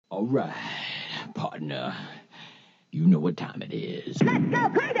All right, partner. You know what time it is. Let's go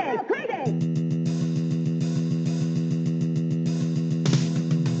crazy! Crazy!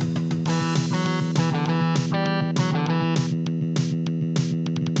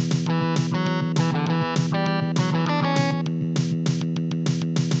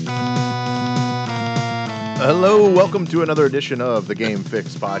 Hello, welcome to another edition of the Game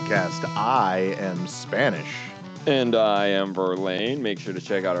Fix podcast. I am Spanish. And I am Verlaine. Make sure to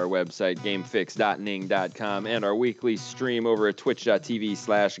check out our website, gamefix.ning.com, and our weekly stream over at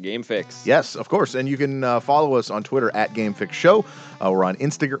twitch.tv/gamefix. Yes, of course, and you can follow us on Twitter at Game Fix Show. We're on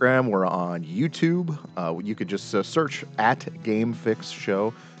Instagram, we're on YouTube. You could just search at Game Fix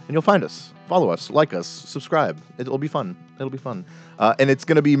Show, and you'll find us. Follow us, like us, subscribe. It'll be fun. It'll be fun. And it's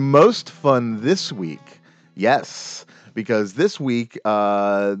going to be most fun this week. Yes, because this week,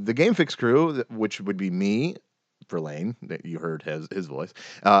 the Game Fix crew, which would be me, Verlaine, that you heard his voice,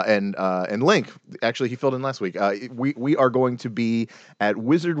 and Link. Actually, he filled in last week. We are going to be at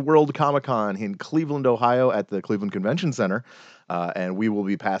Wizard World Comic Con in Cleveland, Ohio, at the Cleveland Convention Center, and we will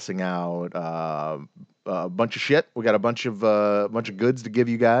be passing out a bunch of shit. We got a bunch of goods to give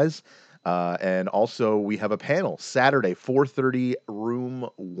you guys, and also we have a panel Saturday, 4:30, room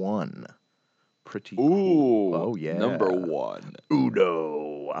 1. Pretty cool. Ooh, Oh yeah, number one.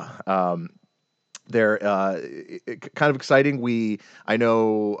 Uno. They're kind of exciting. I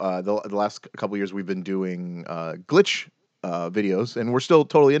know the last couple of years we've been doing glitch videos, and we're still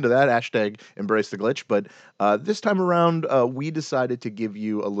totally into that. Hashtag embrace the glitch. But this time around, we decided to give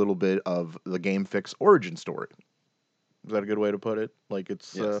you a little bit of the Game Fix origin story. Is that a good way to put it? Like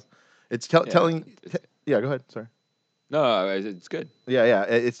Yes. telling. Yeah, go ahead. Sorry. No, it's good. Yeah.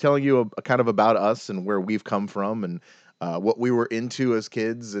 It's telling you a kind of about us and where we've come from and what we were into as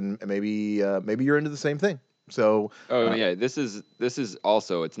kids, and maybe you're into the same thing. So, Yeah, this is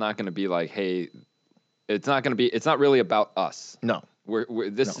also. It's not going to be like, hey, it's not really about us. no,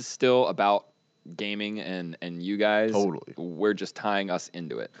 This No. is still about gaming and you guys. Totally. We're just tying us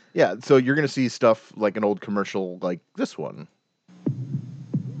into it. yeah. So you're gonna see stuff like an old commercial like this one.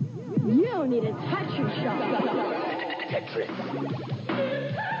 You don't need a Tetris shot.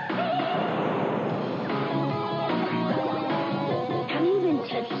 Have you been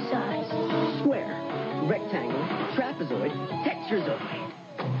Tetrisized? Square, rectangle, trapezoid, tetrazoid.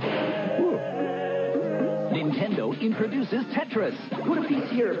 Nintendo introduces Tetris. Put a piece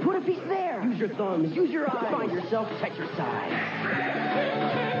here, put a piece there. Use your thumbs, use your eyes. Find yourself Tetrisized.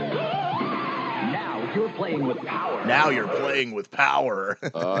 Now you're playing with power. Now you're playing with power.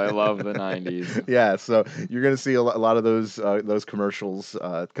 Oh, I love the '90s. Yeah, so you're gonna see a lot of those commercials.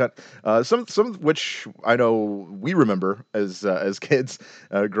 Some of which I know we remember as kids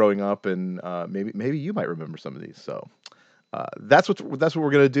growing up, and maybe you might remember some of these. So that's what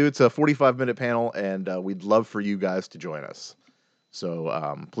we're gonna do. It's a 45-minute panel, and we'd love for you guys to join us.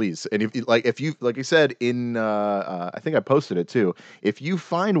 So please, and if you like I said in I think I posted it too. If you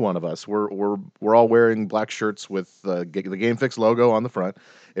find one of us, we're all wearing black shirts with the Game Fix logo on the front.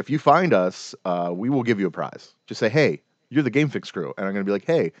 If you find us, we will give you a prize. Just say, hey, you're the Game Fix crew, and I'm gonna be like,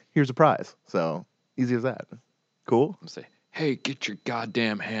 hey, here's a prize. So easy as that. Cool. I'm say, hey, get your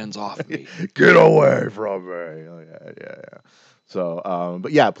goddamn hands off me. Get away from me. Oh, yeah. So,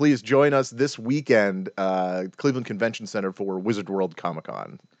 but yeah, please join us this weekend, Cleveland Convention Center for Wizard World Comic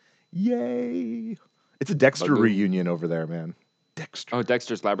Con. Yay! It's a Dexter Ba-boom. reunion over there, man. Dexter. Oh,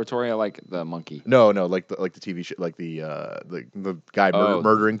 Dexter's Laboratory. I like the monkey. No, like the TV show, like the guy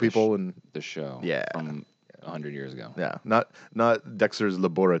murdering people and The show. Yeah. From 100 years ago. yeah, not Dexter's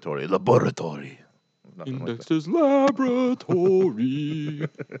Laboratory. Nothing In like that. Dexter's Laboratory.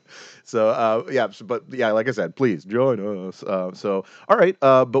 So but like I said, please join us. So all right,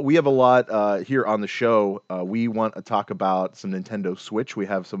 but we have a lot here on the show. We want to talk about some Nintendo Switch. We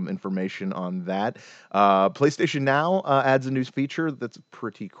have some information on that. PlayStation Now adds a new feature that's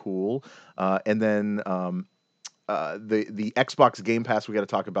pretty cool, and then the Xbox Game Pass. We got to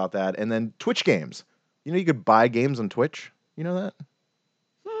talk about that, and then Twitch games. You know, you could buy games on Twitch. You know that?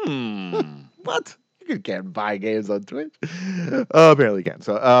 What? You can't buy games on Twitch. Apparently you can.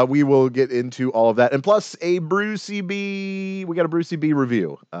 So we will get into all of that. And plus a Brucey B. We got a Brucey B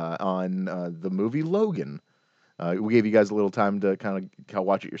review on the movie Logan. We gave you guys a little time to kind of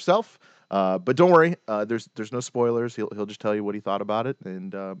watch it yourself. But don't worry, there's no spoilers. He'll just tell you what he thought about it,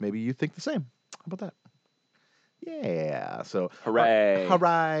 and maybe you think the same. How about that? Yeah. So Hooray.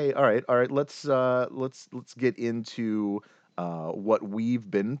 hooray! All right. Let's get into what we've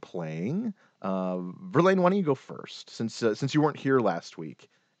been playing. Verlaine, why don't you go first, since you weren't here last week?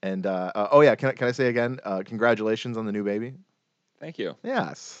 And can I say again, congratulations on the new baby. Thank you.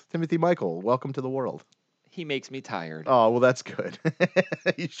 Yes, Timothy Michael, welcome to the world. He makes me tired. Oh, well, that's good.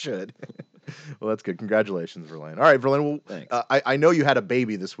 You should. Well, that's good. Congratulations, Verlaine. All right, Verlaine. Well, Thanks. I know you had a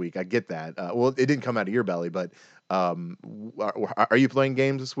baby this week. I get that. Well, it didn't come out of your belly, but are you playing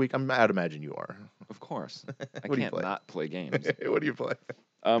games this week? I'd imagine you are. Of course. I What do you can't play? not play games. What do you play?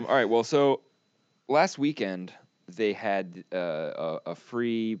 All right. Well, so last weekend they had a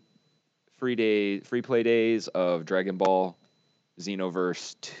free play days of Dragon Ball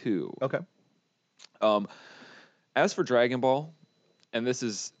Xenoverse 2. Okay. As for Dragon Ball, and this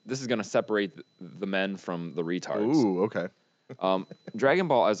is going to separate the men from the retards. Ooh, okay. Dragon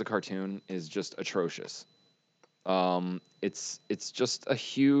Ball as a cartoon is just atrocious. It's just a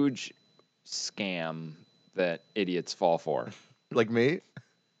huge scam that idiots fall for. Like me?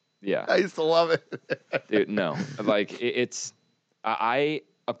 Yeah. I used to love it. Dude, no, like I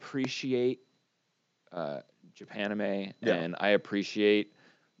appreciate Japanime, Yeah. and I appreciate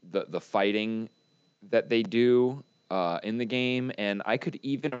the fighting that they do in the game, and I could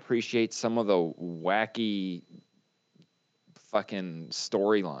even appreciate some of the wacky fucking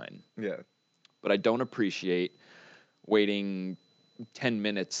storyline, Yeah. but I don't appreciate waiting 10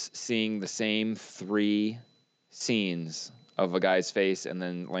 minutes seeing the same 3 scenes of a guy's face and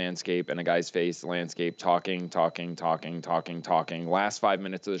then landscape and a guy's face, landscape, talking. Last 5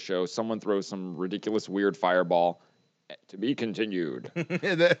 minutes of the show, someone throws some ridiculous weird fireball. To be continued. and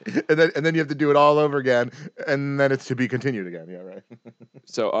then you have to do it all over again, and then it's to be continued again. Yeah, right.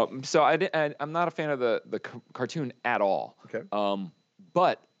 So I'm not a fan of the cartoon at all. Okay.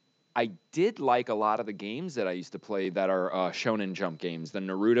 But I did like a lot of the games that I used to play that are Shonen Jump games, the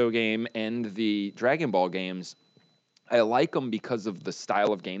Naruto game and the Dragon Ball games. I like them because of the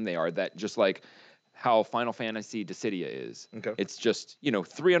style of game they are, that just like how Final Fantasy Dissidia is. Okay. It's just,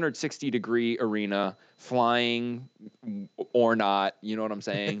 360-degree arena, flying or not, you know what I'm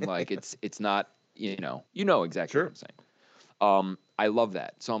saying? Like it's not, you know exactly Sure. what I'm saying. I love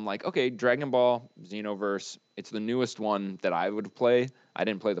that. So I'm like, okay, Dragon Ball, Xenoverse, it's the newest one that I would play. I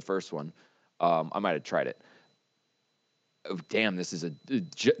didn't play the first one. I might have tried it. Oh, damn,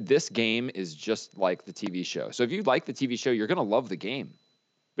 this game is just like the TV show. So if you like the TV show, you're going to love the game.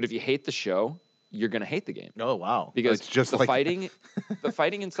 But if you hate the show, you're going to hate the game. Oh, wow. Because it's just the like fighting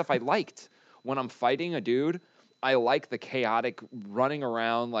and stuff I liked. When I'm fighting a dude, I like the chaotic running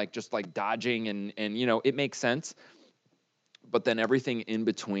around, like just like dodging and it makes sense. But then everything in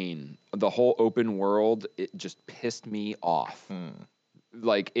between, the whole open world, it just pissed me off.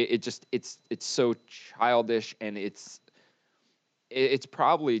 Like it's so childish, and it's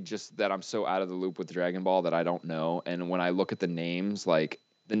probably just that I'm so out of the loop with Dragon Ball that I don't know. And when I look at the names, like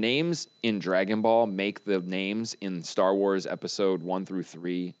the names in Dragon Ball make the names in Star Wars Episode 1 through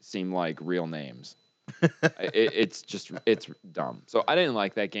 3 seem like real names. It's dumb. So I didn't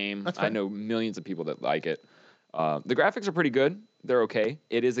like that game. I know millions of people that like it. The graphics are pretty good. They're okay.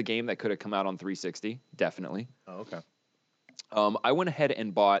 It is a game that could have come out on 360, definitely. Oh, okay. I went ahead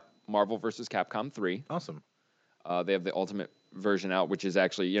and bought Marvel vs. Capcom 3. Awesome. They have the Ultimate version out, which is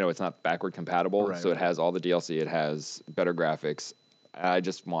actually, it's not backward compatible. Right, so it has all the DLC. It has better graphics. I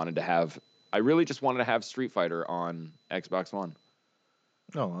really just wanted to have Street Fighter on Xbox One.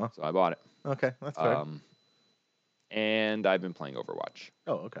 Oh, wow. So I bought it. Okay, that's fair. And I've been playing Overwatch.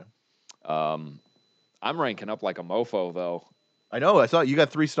 Oh, okay. I'm ranking up like a mofo, though. I know. I saw you got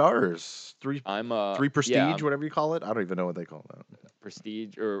 3 stars. Three prestige, yeah, whatever you call it. I don't even know what they call that.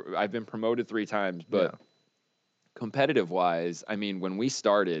 Prestige, or I've been promoted 3 times, but competitive wise, I mean, when we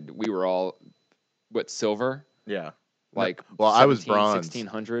started, we were all silver. Yeah. Like, well, I was bronze.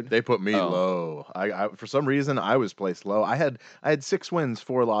 1600. They put me low. I for some reason I was placed low. I had 6 wins,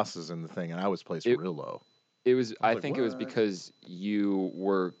 4 losses in the thing, and I was placed real low. It was. I like, think it was because you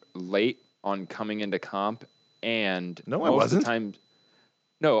were late on coming into comp, and No, most I wasn't. Of the time,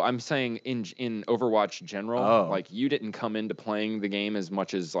 no, I'm saying in Overwatch general, Oh. like you didn't come into playing the game as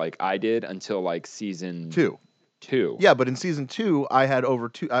much as like I did until like season 2. 2. Yeah, but in season 2, I had over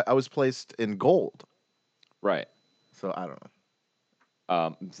 2. I was placed in gold. Right. So I don't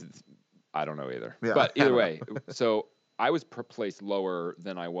know. I don't know either. Yeah, But I either don't way, so I was placed lower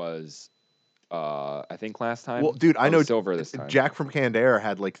than I was. I think last time. Well, dude, I know was silver this time. Jack from Candair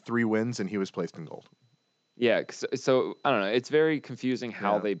had like 3 wins, and he was placed in gold. Yeah, so I don't know. It's very confusing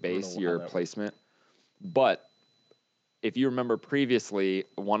how they I don't base know your how that works. placement. But if you remember previously,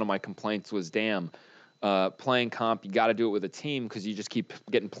 one of my complaints was, playing comp, you got to do it with a team because you just keep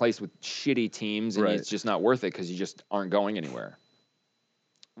getting placed with shitty teams, and Right. it's just not worth it because you just aren't going anywhere.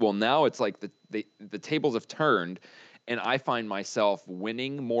 Well, now it's like the tables have turned, and I find myself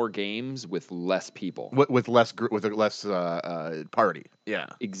winning more games with less people. With less with a less party. Yeah.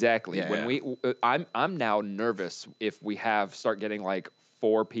 Exactly. Yeah, When I'm now nervous if we start getting like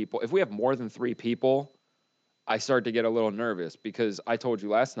 4 people. If we have more than 3 people, I start to get a little nervous because I told you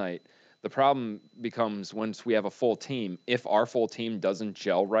last night the problem becomes once we have a full team. If our full team doesn't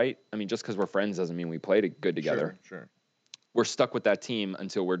gel right, I mean, just because we're friends doesn't mean we played good together. Sure. We're stuck with that team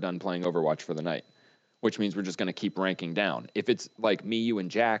until we're done playing Overwatch for the night, which means we're just going to keep ranking down. If it's like me, you, and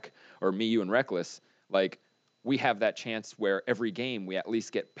Jack, or me, you, and Reckless, like we have that chance where every game we at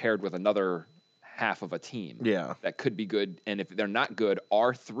least get paired with another half of a team. Yeah. That could be good. And if they're not good,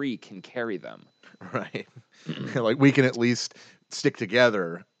 our 3 can carry them. Right. Like we can at least stick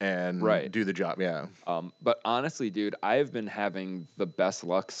together and Right. do the job. Yeah. But honestly, dude, I've been having the best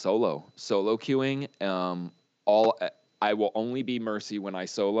luck solo queuing. I will only be Mercy when I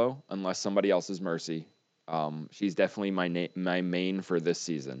solo, unless somebody else is Mercy. She's definitely my main for this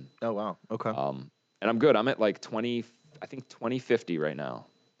season. Oh wow. Okay. And I'm good. I'm at like 2050 right now.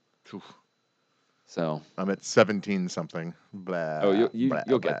 Oof. So I'm at 17 something. Blah. you'll blah,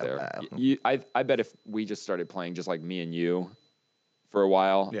 get blah, there. blah. I bet if we just started playing just like me and you for a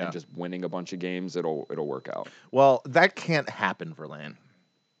while Yeah. and just winning a bunch of games, it'll work out. Well, that can't happen for LAN.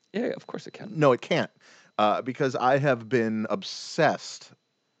 Yeah, of course it can. No, it can't. Because I have been obsessed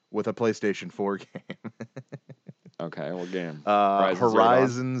with a PlayStation 4 game. Okay, what game?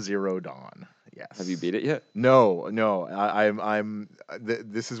 Horizon Zero Dawn. Yes. Have you beat it yet? No.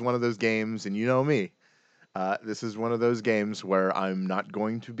 This is one of those games, and you know me. This is one of those games where I'm not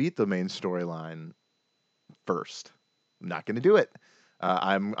going to beat the main storyline first. I'm not going to do it.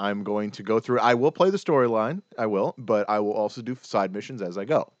 I'm going to go through. I will play the storyline. I will, but I will also do side missions as I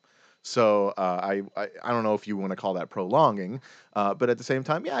go. So I don't know if you want to call that prolonging, but at the same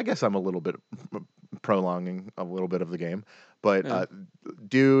time, yeah, I guess I'm a little bit prolonging a little bit of the game. But Yeah.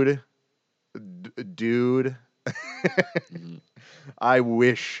 dude, Mhm. I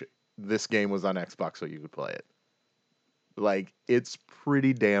wish this game was on Xbox so you could play it. Like it's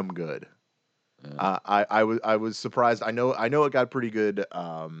pretty damn good. Yeah. I was surprised. I know it got pretty good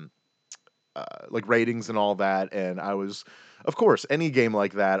like ratings and all that, and I was, of course, any game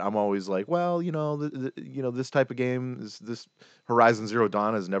like that, I'm always like, well, this type of game, this Horizon Zero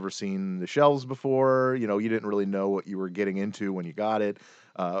Dawn has never seen the shelves before. You didn't really know what you were getting into when you got it.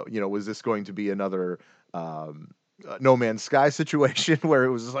 Was this going to be another No Man's Sky situation where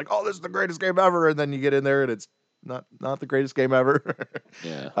it was just like, oh, this is the greatest game ever, and then you get in there and it's not the greatest game ever.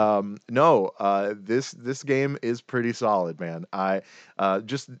 Yeah. No, this game is pretty solid, man. I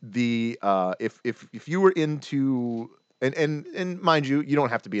just the if you were into and mind you, you don't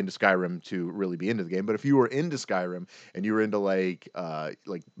have to be into Skyrim to really be into the game, but if you were into Skyrim and you were into like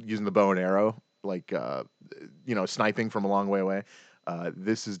using the bow and arrow, like sniping from a long way away,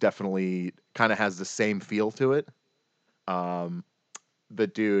 this is definitely kind of has the same feel to it.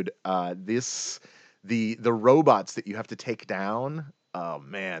 But dude, the robots that you have to take down, oh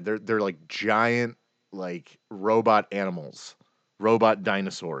man, they're like giant like robot animals, robot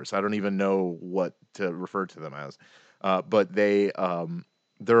dinosaurs. I don't even know what to refer to them as. But they're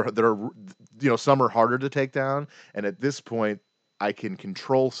some are harder to take down, and at this point I can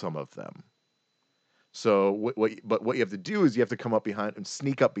control some of them. So what you have to do is you have to come up behind and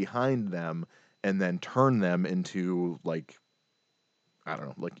sneak up behind them and then turn them into like, I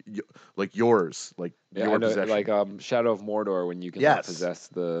don't know, like yours, like Yeah, your I know, possession. like Shadow of Mordor when you can Yes. possess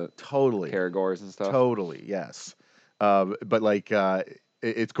the Totally, Karagors and stuff. totally, yes. But like,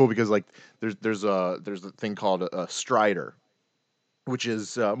 it's cool because like there's a thing called a strider, which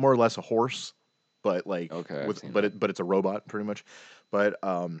is more or less a horse, but like Okay, I've with seen but it's a robot pretty much. But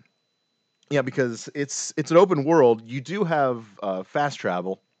yeah, because it's an open world. You do have fast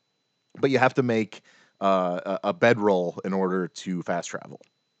travel, but you have to make a bedroll in order to fast travel.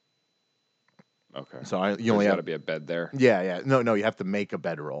 Okay. So you There's only got have to be a bed there. yeah. No, you have to make a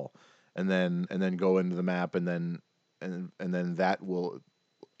bedroll, and then go into the map, and then that will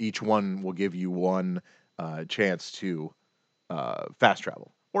each one will give you one chance to fast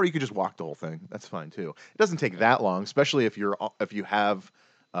travel, or you could just walk the whole thing. That's fine too. It doesn't take that long, especially if you have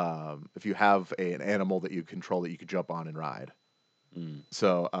an animal that you control that you could jump on and ride. Mm.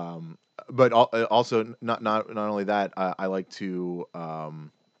 So, but also not only that, I like to uh,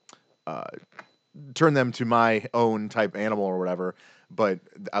 turn them to my own type animal or whatever, but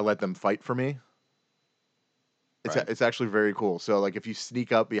I let them fight for me. Right. It's actually very cool. So like if you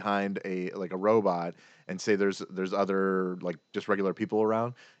sneak up behind a robot and say there's other like just regular people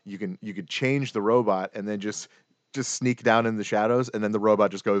around, you could change the robot and then just just sneak down in the shadows, and then the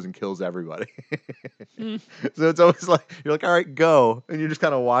robot just goes and kills everybody. Hmm. So it's always like you're like, all right, go, and you just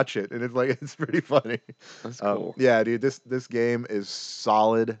kind of watch it, and it's like it's pretty funny. That's cool. Yeah, dude, this game is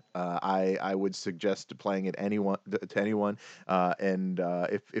solid. I would suggest playing it to anyone.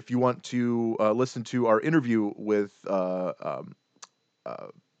 If you want to listen to our interview with uh,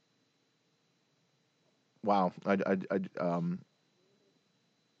 wow,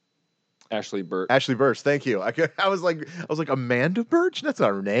 Ashley Burt. Ashley Birch, thank you. I was like Amanda Birch. That's not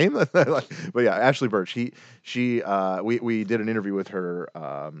her name. But yeah, Ashley Birch. We did an interview with her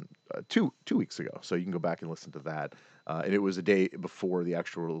 2 weeks ago, so you can go back and listen to that. And it was a day before the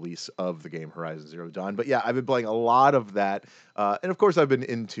actual release of the game Horizon Zero Dawn. But yeah, I've been playing a lot of that, and of course I've been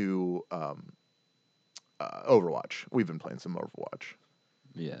into Overwatch. We've been playing some Overwatch,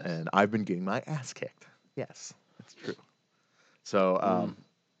 Yes. and I've been getting my ass kicked. Yes, that's true. So.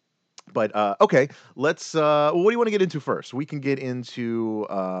 But okay, let's. What do you want to get into first? We can get into.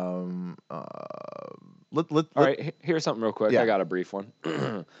 All right, here's something real quick. Yeah. I got a brief one.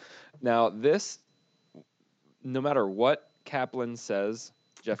 Now, this, no matter what Kaplan says,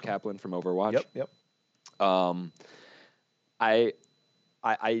 Jeff Kaplan from Overwatch. Yep. I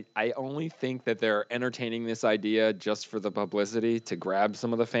only think that they're entertaining this idea just for the publicity to grab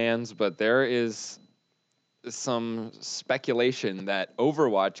some of the fans, but there is some speculation that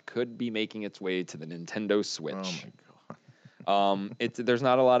Overwatch could be making its way to the Nintendo Switch. Oh my god. There's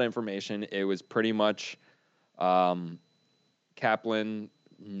not a lot of information. It was pretty much Kaplan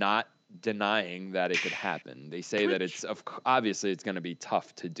not denying that it could happen. They say that obviously it's going to be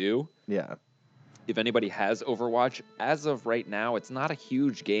tough to do. Yeah. If anybody has Overwatch, as of right now, it's not a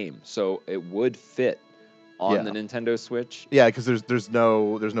huge game, so it would fit on the Nintendo Switch. Yeah, because there's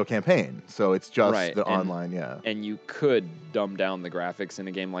no campaign, so it's just the online. Yeah. And you could dumb down the graphics in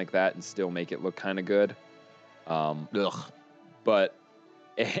a game like that and still make it look kind of good. Ugh. But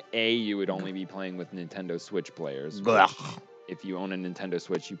you would only be playing with Nintendo Switch players. Ugh. If you own a Nintendo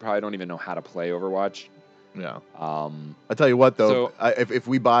Switch, you probably don't even know how to play Overwatch. Yeah. I tell you what, though, So- if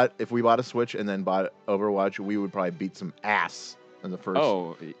we bought a Switch and then bought Overwatch, we would probably beat some ass in the first.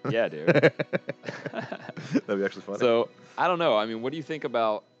 Oh, yeah, dude. That'd be actually funny. So, I don't know. I mean, what do you think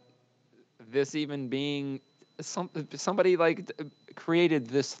about this even being somebody created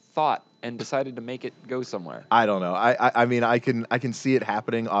this thought and decided to make it go somewhere? I don't know. I mean, I can see it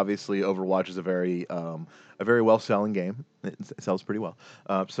happening. Obviously, Overwatch is a very well selling game. It sells pretty well.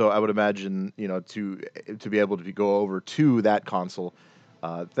 So I would imagine, to be able to go over to that console,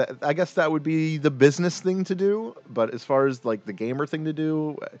 I guess that would be the business thing to do. But as far as like the gamer thing to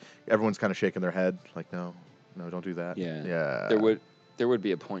do, everyone's kind of shaking their head, like, no, don't do that. Yeah. There would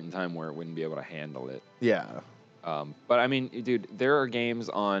be a point in time where it wouldn't be able to handle it. Yeah. But I mean, dude, there are games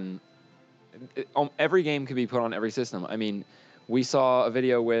on every game could be put on every system. I mean, we saw a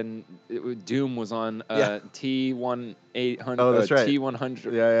video when Doom was on T1800. Oh, that's right.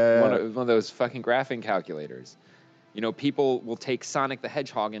 T100. Yeah. One of those fucking graphing calculators. People will take Sonic the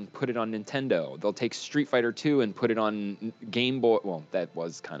Hedgehog and put it on Nintendo. They'll take Street Fighter 2 and put it on Game Boy. Well, that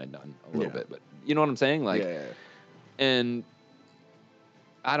was kind of done a little bit, but you know what I'm saying? Like, yeah. And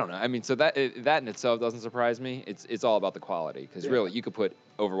I don't know. I mean, so that in itself doesn't surprise me. It's all about the quality, because really, you could put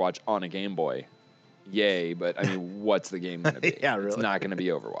Overwatch on a Game Boy, yay! But I mean, what's the game going to be? Yeah, really. It's not going to be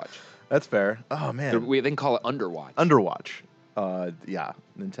Overwatch. That's fair. Oh man. We then call it Underwatch. Underwatch. Yeah,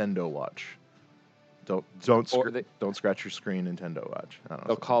 Nintendo Watch. Don't scratch your screen, Nintendo Watch. I don't know.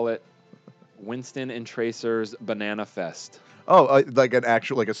 They'll call it Winston and Tracer's Banana Fest. Oh, like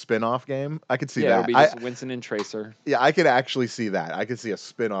a spin-off game? I could see that. Yeah, it'll be just Winston and Tracer. Yeah, I could actually see that. I could see a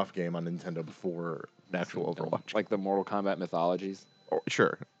spin-off game on Nintendo before an actual Overwatch. Like the Mortal Kombat Mythologies.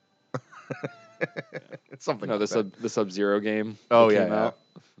 Sure. It's something No, like that. the Sub-Zero game. Oh, that yeah, came yeah. out.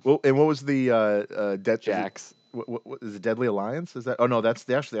 Well, and what was the Jax. What is it? Deadly Alliance? Is that? Oh no, that's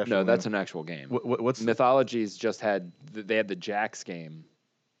the actual. No, that's name. an actual game. What's Mythologies just had they had the Jax game,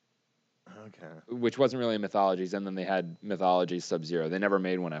 okay? which wasn't really Mythologies, and then they had Mythologies Sub-Zero. They never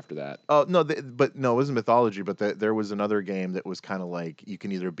made one after that. Oh no, but no, it wasn't Mythology. But there was another game that was kind of like you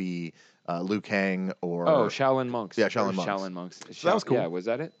can either be Liu Kang or Shaolin Monks. Yeah, Shaolin Or Monks. Shaolin Monks. So that was cool. Yeah, was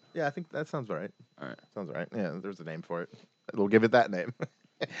that it? Yeah, I think that sounds right. All right. Sounds right. Yeah, there's a name for it. We'll give it that name.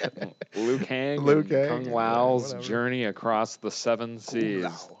 Liu Kang. Liu and Kang, Kung yeah, Lao's whatever. journey across the seven seas.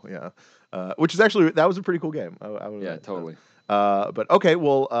 Wow, yeah. Which is actually that was a pretty cool game. I would Yeah, admit. totally. But okay,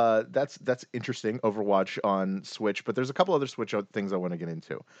 well, that's interesting. Overwatch on Switch, but there's a couple other Switch things I want to get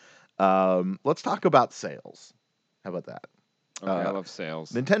into. Let's talk about sales. How about that? Okay, I love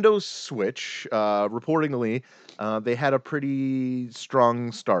sales. Nintendo Switch, reportedly, they had a pretty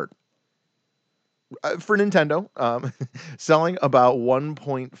strong start. For Nintendo, selling about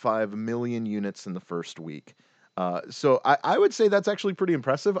 1.5 million units in the first week. So I would say that's actually pretty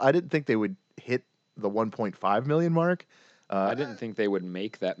impressive. I didn't think they would hit the 1.5 million mark. I didn't think they would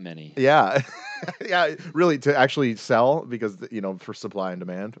make that many. Yeah, yeah, really to actually sell because for supply and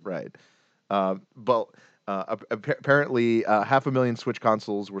demand, right? But apparently, 500,000 Switch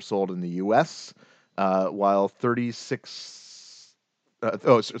consoles were sold in the U.S., while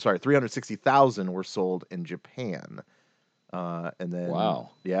 360,000 were sold in Japan. And then, Wow.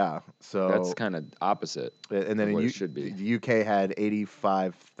 yeah, so That's kind of opposite and then of in what it should be. the UK had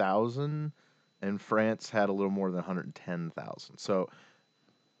 85,000, and France had a little more than 110,000. So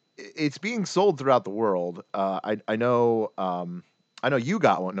it's being sold throughout the world. I know. I know you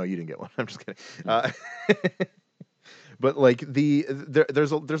got one. No, you didn't get one. I'm just kidding. But like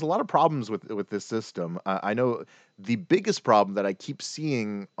there's a lot of problems with this system. I know the biggest problem that I keep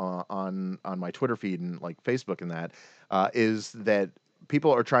seeing on my Twitter feed and like Facebook and that is that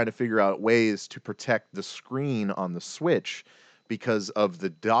people are trying to figure out ways to protect the screen on the Switch because of the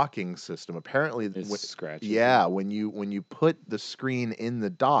docking system. Apparently, It scratches yeah, when you put the screen in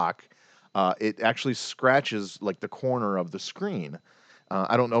the dock, it actually scratches like the corner of the screen.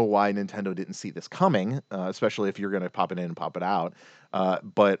 I don't know why Nintendo didn't see this coming, especially if you're going to pop it in and pop it out.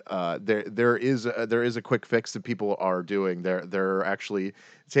 But there is a quick fix that people are doing. They're actually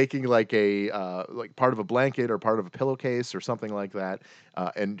taking like like part of a blanket or part of a pillowcase or something like that,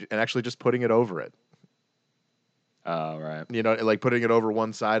 and actually just putting it over it. Oh, right. Like putting it over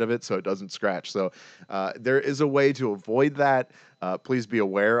one side of it so it doesn't scratch. So there is a way to avoid that. Please be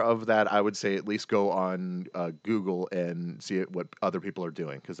aware of that. I would say at least go on Google and see what other people are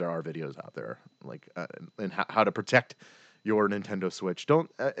doing because there are videos out there like and how to protect your Nintendo Switch. Don't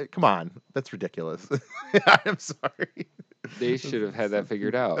come on, that's ridiculous. I'm sorry. They should have had that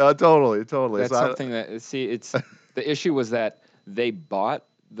figured out. Totally. That's So something that it's the issue was that they bought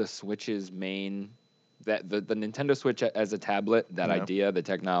the Switch's main that the Nintendo Switch as a tablet, that Yeah. idea, the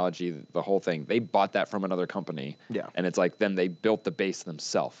technology, the whole thing. They bought that from another company. Yeah. And it's like then they built the base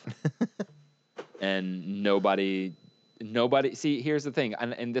themselves. And nobody see, here's the thing,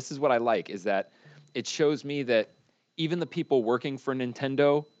 and this is what I like is that it shows me that even the people working for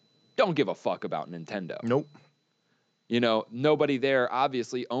Nintendo don't give a fuck about Nintendo. Nope. Nobody there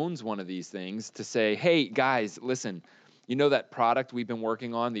obviously owns one of these things to say, hey, guys, listen, that product we've been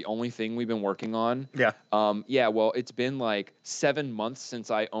working on, the only thing we've been working on? Yeah. Yeah, well, it's been like 7 months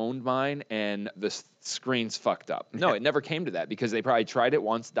since I owned mine, and the screen's fucked up. No, it never came to that because they probably tried it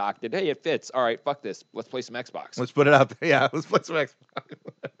once, docked it. Hey, it fits. All right, fuck this. Let's play some Xbox. Let's put it out there. Yeah, let's play some Xbox.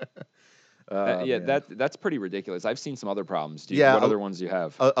 Yeah, Man. that's pretty ridiculous. I've seen some other problems. Yeah, What other ones do you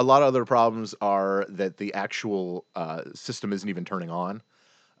have? A lot of other problems are that the actual system isn't even turning on.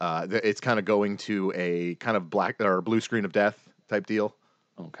 It's kind of going to a kind of black or blue screen of death type deal,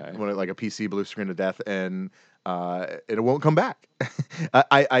 Okay. like a PC blue screen of death, and it won't come back.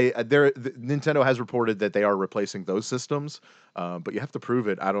 Nintendo has reported that they are replacing those systems, but you have to prove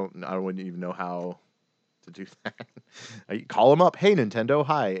it. I wouldn't even know how to do that. You call them up. Hey, Nintendo.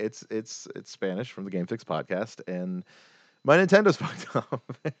 Hi, it's Spanish from the Game Fix podcast, and my Nintendo's fucked up.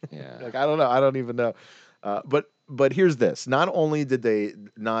 Yeah. Like I don't know. I don't even know. But here's this. Not only did they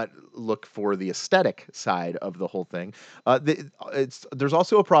not look for the aesthetic side of the whole thing, there's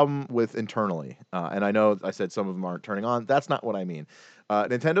also a problem with internally. And I know I said some of them aren't turning on. That's not what I mean.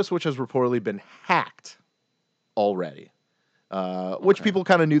 Nintendo Switch has reportedly been hacked already. Which people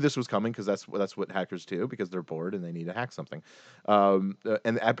kind of knew this was coming because that's what hackers do because they're bored and they need to hack something.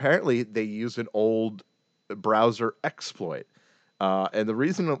 And apparently they use an old browser exploit. And the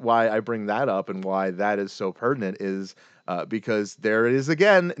reason why I bring that up and why that is so pertinent is because there it is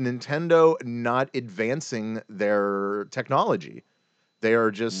again, Nintendo not advancing their technology. They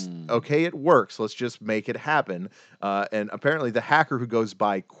are just, okay, it works. Let's just make it happen. And apparently the hacker who goes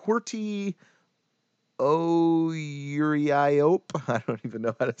by QWERTY Oruiop. I don't even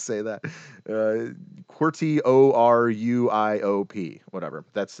know how to say that. QWERTY Oruiop. Whatever.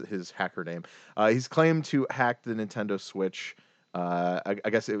 That's his hacker name. He's claimed to hack the Nintendo Switch. I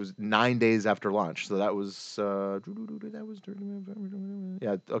guess it was 9 days after launch. So that was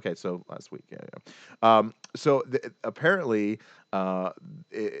yeah. Okay, so last week. Yeah. So apparently,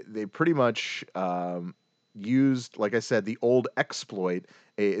 they pretty much used, like I said, the old exploit.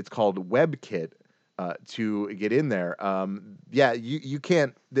 It's called WebKit. To get in there. Yeah, you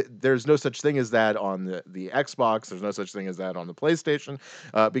can't, there's no such thing as that on the Xbox. There's no such thing as that on the PlayStation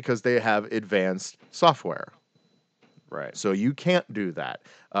because they have advanced software. Right. So you can't do that.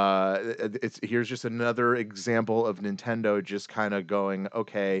 Here's just another example of Nintendo just kind of going,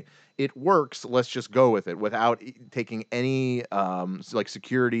 okay, it works. Let's just go with it without taking any like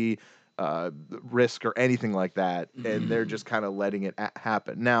security risk or anything like that, and they're just kind of letting it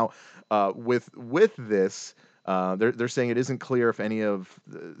happen. Now, with this. They're saying it isn't clear if any of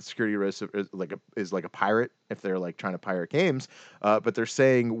the security risks is like a pirate if they're like trying to pirate games, but they're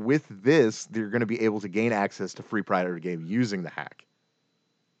saying with this they're going to be able to gain access to free pirate game using the hack.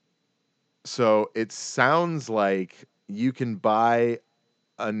 So it sounds like you can buy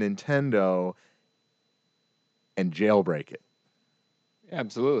a Nintendo and jailbreak it.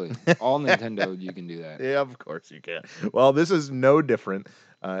 Absolutely. All Nintendo, you can do that. Yeah, of course you can. Well, this is no different,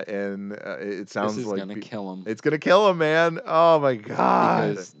 and it sounds This is like gonna kill him. it's gonna kill him, man. Oh my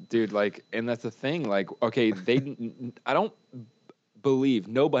god! Because, dude, like, and that's the thing. Like, okay, I don't believe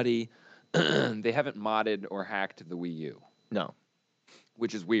nobody. They haven't modded or hacked the Wii U, No.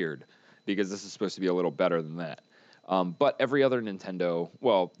 which is weird because this is supposed to be a little better than that. But every other Nintendo,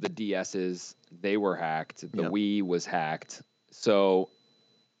 well, the DS's, they were hacked. The Yep. Wii was hacked. So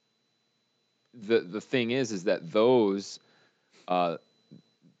the thing is that those,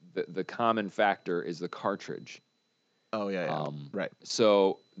 the common factor is the cartridge. Oh yeah. Right.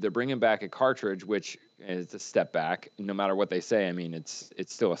 So they're bringing back a cartridge, which is a step back. No matter what they say, I mean, it's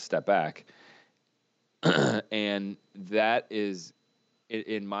still a step back. And that is,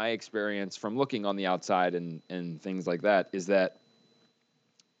 in my experience from looking on the outside and things like that, is that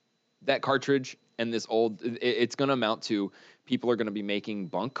cartridge and this old, it's going to amount to people are going to be making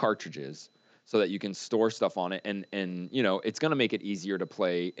bunk cartridges so that you can store stuff on it. And you know, it's going to make it easier to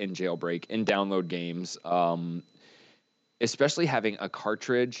play and jailbreak and download games. Especially having a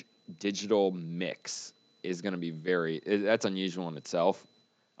cartridge digital mix is going to be that's unusual in itself.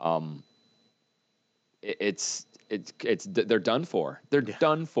 They're done for. They're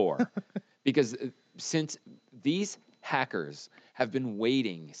done for because since these hackers have been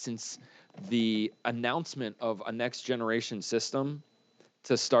waiting since the announcement of a next generation system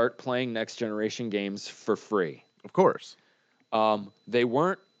to start playing next generation games for free. Of course. They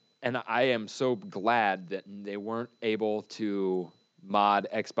weren't, and I am so glad that they weren't able to mod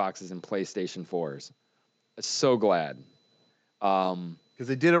Xboxes and PlayStation 4s. So glad. Because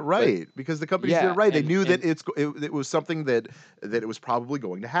they did it right. Because the companies did yeah, it right. They and- knew that and- it was something that it was probably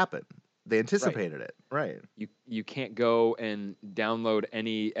going to happen. They anticipated it. Right. You can't go and download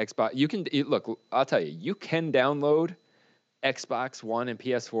any Xbox. Look, I'll tell you, you can download Xbox One and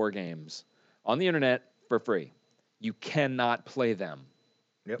PS4 games on the internet for free. You cannot play them.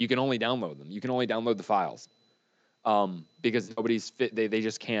 Yep. You can only download them. You can only download the files. Because they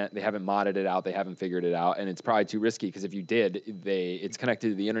just can't, they haven't modded it out, they haven't figured it out, and it's probably too risky because if you did, it's connected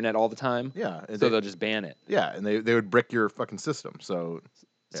to the internet all the time. Yeah. So they'll just ban it. Yeah, and they would brick your fucking system. So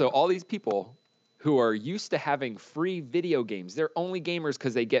So all these people who are used to having free video games, they're only gamers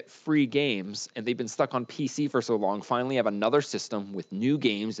because they get free games, and they've been stuck on PC for so long, finally have another system with new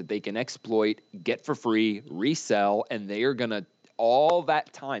games that they can exploit, get for free, resell, and they are gonna, all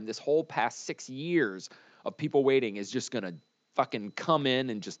that time, this whole past 6 years of people waiting is just gonna fucking come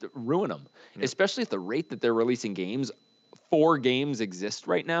in and just ruin them. Yep. Especially at the rate that they're releasing games. 4 games exist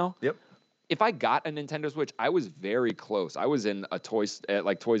right now. Yep. If I got a Nintendo Switch, I was very close. I was in a Toys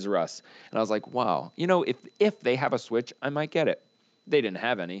R Us, and I was like, wow, you know, if they have a Switch, I might get it. They didn't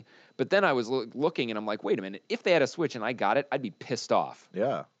have any. But then I was looking, and I'm like, wait a minute. If they had a Switch and I got it, I'd be pissed off.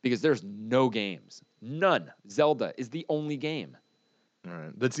 yeah. Because there's no games. None. Zelda is the only game. All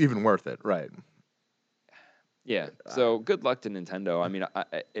right. That's even worth it. Right. Yeah. So good luck to Nintendo. I mean,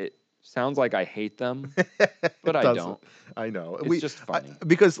 it sounds like I hate them, but I Doesn't. don't. I know. It's just funny.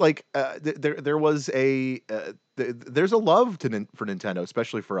 Because like there was there's a love for Nintendo,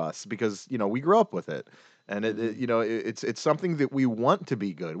 especially for us, because you know we grew up with it, and you know it's something that we want to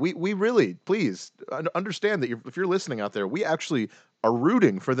be good. We really, please understand that if you're listening out there, we actually are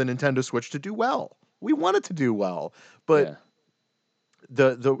rooting for the Nintendo Switch to do well. We want it to do well, but. Yeah.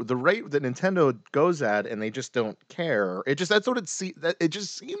 The rate that Nintendo goes at, and they just don't care. That's what it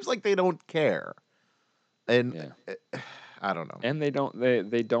just seems like they don't care, and I don't know. And they don't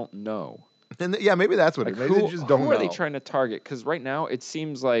know. And yeah, maybe that's what Like, it is. Maybe they just don't who know. are they trying to target? Because right now it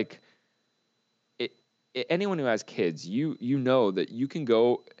seems like anyone who has kids, you know that you can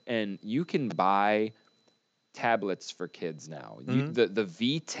go and you can buy tablets for kids now. Mhm. The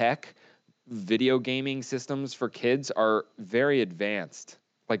VTech video gaming systems for kids are very advanced,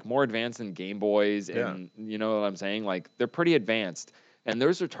 like more advanced than Game Boys, and you know what I'm saying? Like they're pretty advanced, and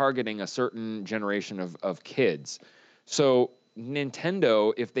those are targeting a certain generation of kids. So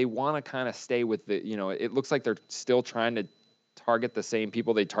Nintendo, if they want to kind of stay with the, it looks like they're still trying to target the same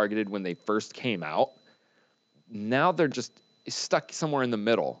people they targeted when they first came out. Now they're just stuck somewhere in the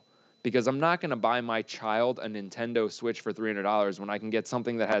middle, because I'm not going to buy my child a Nintendo Switch for $300 when I can get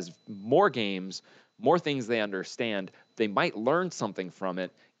something that has more games, more things they understand. They might learn something from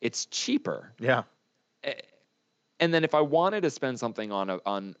it. It's cheaper. Yeah. And then if I wanted to spend something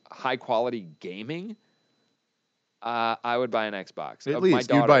on high quality gaming, I would buy an Xbox. At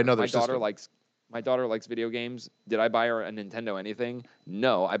least you'd buy another system. My daughter likes video games. Did I buy her a Nintendo anything?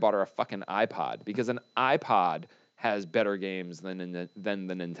 No, I bought her a fucking iPod, because an iPod has better games than the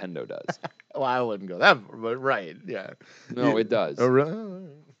Nintendo does. Well, I wouldn't go that far, but right, yeah. No, it does. Oh, really?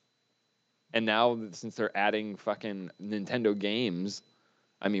 And now, since they're adding fucking Nintendo games,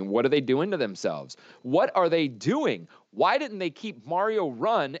 I mean, what are they doing to themselves? What are they doing? Why didn't they keep Mario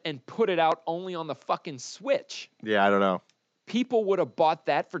Run and put it out only on the fucking Switch? Yeah, I don't know. People would have bought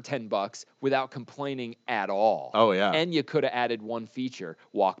that for $10 without complaining at all. Oh, yeah. And you could have added one feature,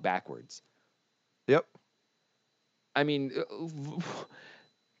 walk backwards. Yep. I mean,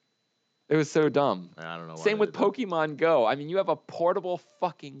 it was so dumb. I don't know why Same they with did that. Pokemon Go. I mean, you have a portable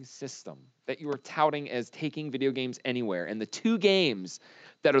fucking system that you are touting as taking video games anywhere. And the two games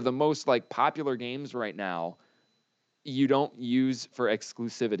that are the most like popular games right now, you don't use for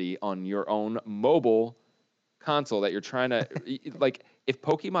exclusivity on your own mobile console that you're trying to like. If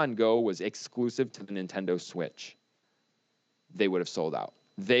Pokemon Go was exclusive to the Nintendo Switch, they would have sold out.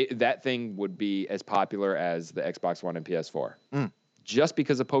 That thing would be as popular as the Xbox One and PS4, just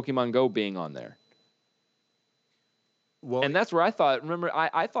because of Pokemon Go being on there. Well, And that's where I thought. Remember,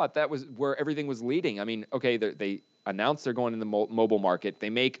 I thought that was where everything was leading. I mean, okay, they announced they're going in the mobile market. They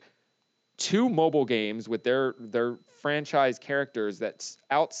make 2 mobile games with their franchise characters that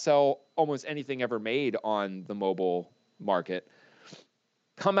outsell almost anything ever made on the mobile market.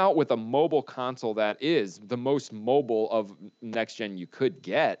 Come out with a mobile console that is the most mobile of next gen you could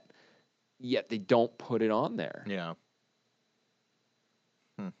get, yet they don't put it on there. yeah.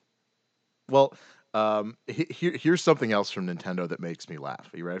 Well, here's something else from Nintendo that makes me laugh.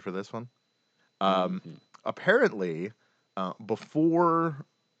 Are you ready for this one? Apparently, before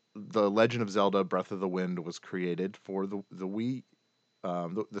the Legend of Zelda: Breath of the Wind was created for the Wii,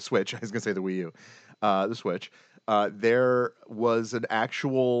 the Switch. I was gonna say the Wii U, the Switch. There was an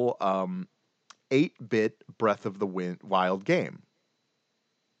actual 8-bit Breath of the Wild game.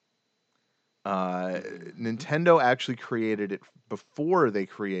 Nintendo actually created it before they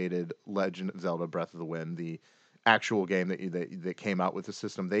created Legend of Zelda: Breath of the Wind, the actual game that came out with the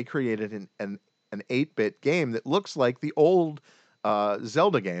system. They created an 8-bit game that looks like the old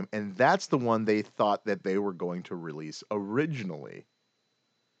Zelda game, and that's the one they thought that they were going to release originally.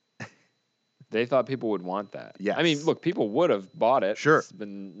 They thought people would want that. Yes. I mean, look, people would have bought it. Sure. But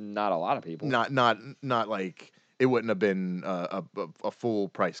not a lot of people. Not like it wouldn't have been a full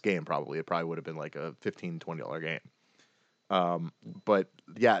price game. Probably it probably would have been like a $15-$20 game. But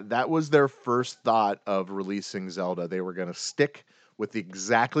yeah, that was their first thought of releasing Zelda. They were going to stick with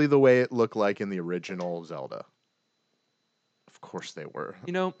exactly the way it looked like in the original Zelda. Of course they were.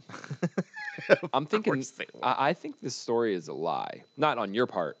 You know, I'm thinking. I think this story is a lie, not on your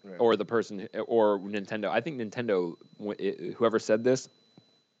part or the person or Nintendo. I think Nintendo, whoever said this,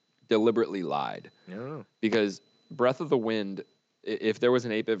 deliberately lied. Yeah. Because Breath of the Wind, if there was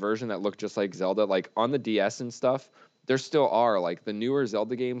an 8-bit version that looked just like Zelda, like on the DS and stuff, there still are, like, the newer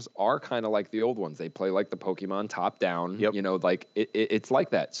Zelda games are kind of like the old ones. They play like the Pokemon top down. Yep. You know, like it's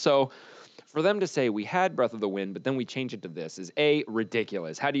like that. So for them to say we had Breath of the Wind, but then we change it to this is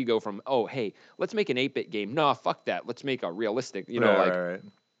ridiculous. How do you go from, oh, hey, let's make an 8-bit game? No, fuck that. Let's make a realistic, Right.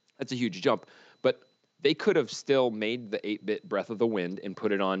 That's a huge jump. But they could have still made the 8-bit Breath of the Wind and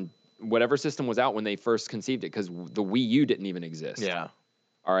put it on whatever system was out when they first conceived it, because the Wii U didn't even exist. Yeah.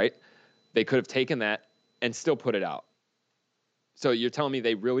 All right. They could have taken that and still put it out. So you're telling me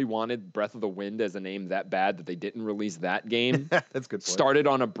they really wanted Breath of the Wind as a name that bad that they didn't release that game? That's a good point. Started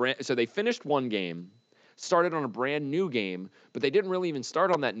on so they finished one game, started on a brand new game, but they didn't really even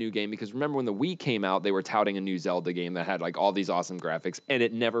start on that new game, because remember when the Wii came out, they were touting a new Zelda game that had like all these awesome graphics, and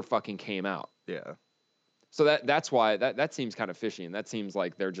it never fucking came out. Yeah. So that's why that seems kind of fishy, and that seems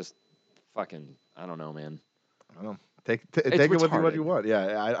like they're just fucking, I don't know, man. I don't know. Take it with what you retarded. want.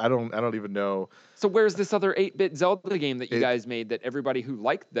 Yeah, I don't even know. So where's this other 8-bit Zelda game that you guys made that everybody who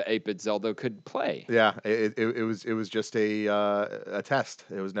liked the 8-bit Zelda could play? Yeah, it was just a test.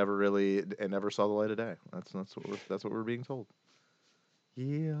 It was never really, it never saw the light of day. That's what we're being told.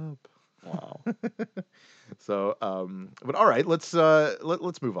 Yep. Wow. So, but all right, let's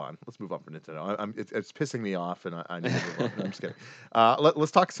move on. Let's move on from Nintendo. It's pissing me off, and I need to move on. No, I'm just kidding.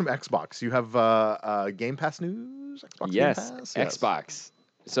 Let's talk some Xbox. You have Game Pass news. Xbox Game Yes, Pass. Xbox.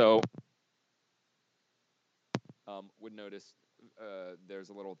 So, would notice there's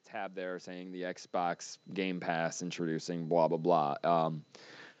a little tab there saying the Xbox Game Pass introducing blah blah blah.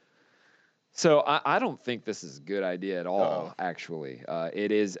 So I don't think this is a good idea at all. Uh-oh. Actually,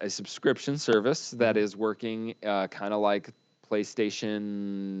 it is a subscription service that is working kind of like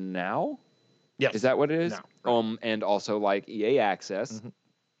PlayStation Now. Yes. Is that what it is? Now, right. And also like EA Access,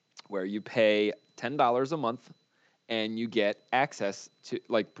 where you pay $10 a month and you get access to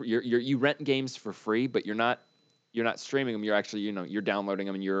like you rent games for free, but you're not streaming them. You're actually you're downloading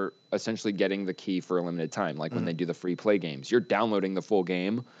them and you're essentially getting the key for a limited time. Like when they do the free play games, you're downloading the full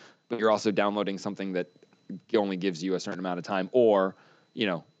game, but you're also downloading something that only gives you a certain amount of time, or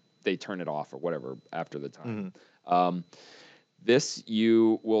they turn it off or whatever after the time. This,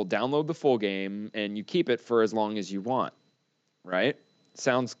 you will download the full game and you keep it for as long as you want, right?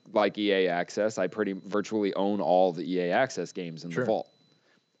 Sounds like EA Access. I virtually own all the EA Access games in the vault.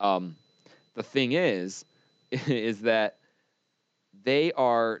 The thing is that they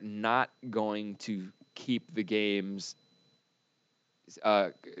are not going to keep the games.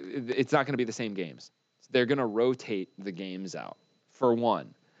 It's not going to be the same games. They're going to rotate the games out, for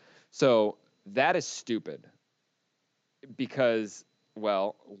one. So that is stupid. Because,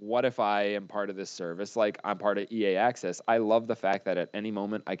 well, what if I am part of this service? Like, I'm part of EA Access. I love the fact that at any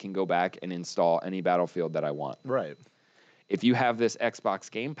moment I can go back and install any Battlefield that I want. Right. If you have this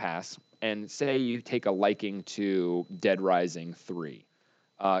Xbox Game Pass, and say you take a liking to Dead Rising 3,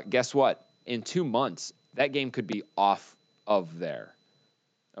 guess what? In 2 months, that game could be off of there.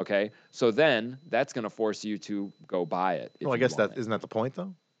 Okay? So then that's going to force you to go buy it. Well, I guess isn't that the point,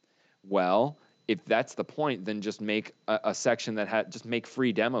 though? Well, if that's the point, then just make a section that just make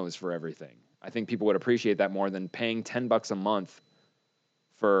free demos for everything. I think people would appreciate that more than paying $10 a month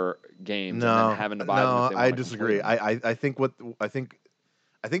for games and then having to buy them if they want I disagree. I think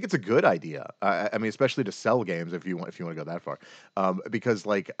it's a good idea. I mean, especially to sell games if you want to go that far, because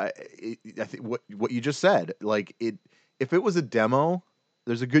like I think what you just said, like if it was a demo,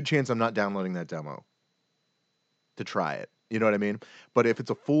 there's a good chance I'm not downloading that demo to try it. You know what I mean? But if it's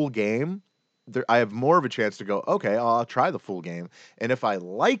a full game, I have more of a chance to go, okay, I'll try the full game, and if I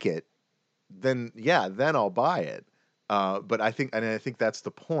like it, then I'll buy it. But I think that's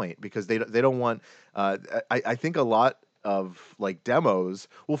the point, because they don't want. I think a lot of like demos.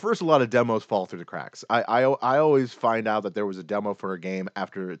 Well, first, a lot of demos fall through the cracks. I always find out that there was a demo for a game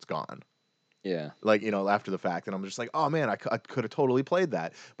after it's gone. Yeah. Like, after the fact, and I'm just like, oh man, I could have totally played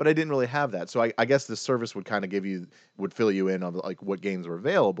that, but I didn't really have that. So I guess this service would kind of would fill you in on like what games are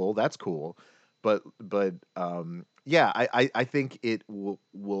available. That's cool, but I think it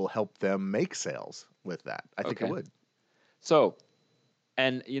will help them make sales with that. I think it would. So,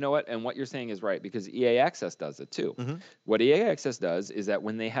 and you know what? And what you're saying is right, because EA Access does it too. What EA Access does is that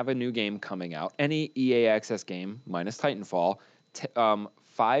when they have a new game coming out, any EA Access game minus Titanfall,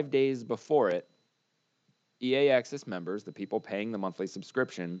 5 days before it, EA Access members, the people paying the monthly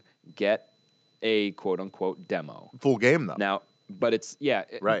subscription, get a quote-unquote demo. Full game, though. Now, but it's,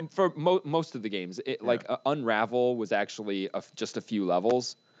 right. For most of the games. Like Unravel was actually just a few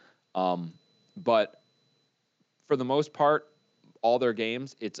levels. But for the most part, all their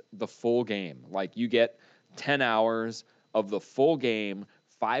games, it's the full game. Like, you get 10 hours of the full game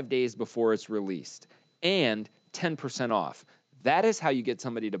 5 days before it's released, and 10% off. That is how you get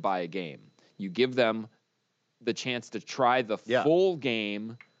somebody to buy a game. You give them the chance to try the full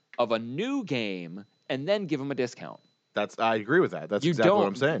game of a new game, and then give them a discount. I agree with that. That's exactly what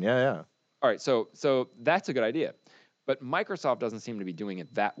I'm saying. Yeah. All right, so that's a good idea. But Microsoft doesn't seem to be doing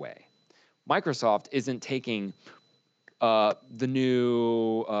it that way. Microsoft isn't taking the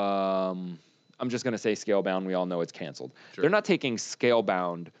new, I'm just going to say Scalebound. We all know it's canceled. Sure. They're not taking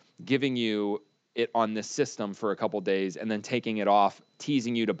Scalebound, giving you it on this system for a couple days, and then taking it off,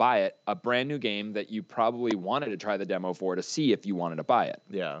 teasing you to buy it, a brand new game that you probably wanted to try the demo for to see if you wanted to buy it.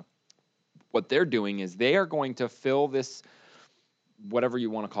 Yeah. What they're doing is they are going to fill this, whatever you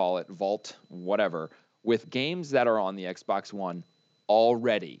want to call it, vault, whatever, with games that are on the Xbox One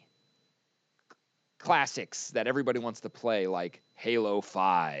already. Classics that everybody wants to play, like Halo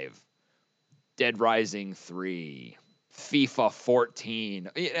 5, Dead Rising 3, FIFA 14.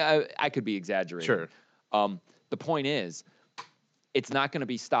 I could be exaggerating. Sure. The point is, it's not going to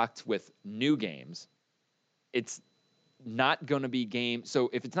be stocked with new games. So if it's not going to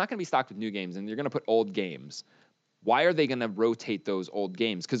be stocked with new games, and you're going to put old games, Why are they going to rotate those old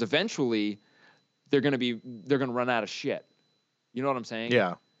games? Because eventually they're going to run out of shit. You know what I'm saying?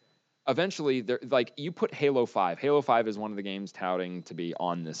 Yeah. Eventually, they're like, you put Halo 5. Halo 5 is one of the games touting to be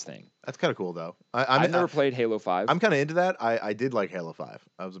on this thing. That's kind of cool, though. I've never played Halo 5. I'm kind of into that. I did like Halo 5.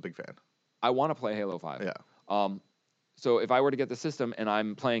 I was a big fan. I want to play Halo 5. Yeah. So if I were to get the system and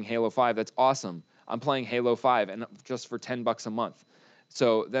I'm playing Halo 5, that's awesome. I'm playing Halo 5 and just for $10 a month.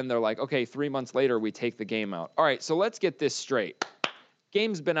 So then they're like, okay, 3 months later, we take the game out. All right, so let's get this straight.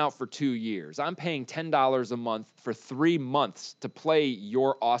 Game's been out for 2 years. I'm paying $10 a month for 3 months to play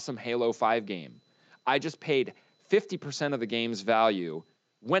your awesome Halo 5 game. I just paid 50% of the game's value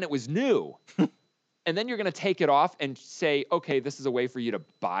when it was new. And then you're going to take it off and say, okay, this is a way for you to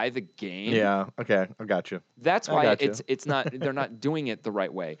buy the game. Yeah. Okay. I got you. That's I why got you. it's not, they're not doing it the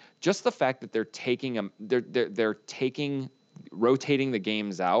right way. Just the fact that they're taking rotating the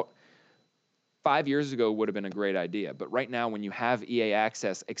games out 5 years ago would have been a great idea. But right now, when you have EA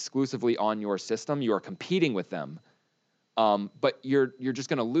Access exclusively on your system, you are competing with them. But you're just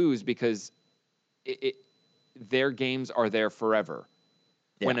going to lose because their games are there forever.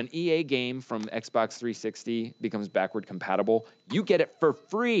 Yeah. When an EA game from Xbox 360 becomes backward compatible, you get it for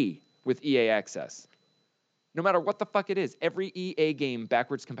free with EA Access. No matter what the fuck it is, every EA game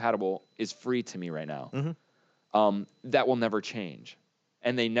backwards compatible is free to me right now. Mm-hmm. That will never change.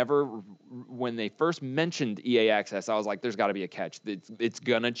 And they never, when they first mentioned EA Access, I was like, there's got to be a catch. It's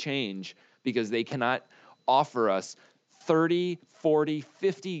going to change because they cannot offer us 30, 40,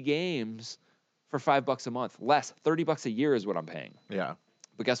 50 games for $5 a month. Less, $30 a year is what I'm paying. Yeah.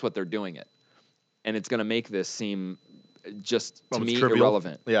 But guess what? They're doing it. And it's going to make this seem just, to Almost me, trivial.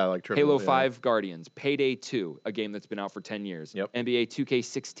 irrelevant. Yeah, like trivial. Halo yeah. 5 Guardians, Payday 2, a game that's been out for 10 years. Yep. NBA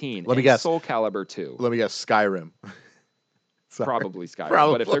 2K16, Let me and guess. Soul Calibur 2. Let me guess. Skyrim. Sorry. Probably Skyrim.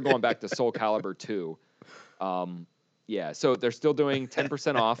 Probably. But if they're going back to Soul Calibur 2, yeah. So they're still doing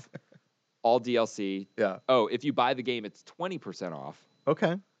 10% off all DLC. Yeah. Oh, if you buy the game, it's 20% off.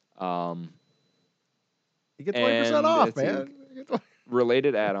 Okay. You get 20% And off, let's man. see. You get 20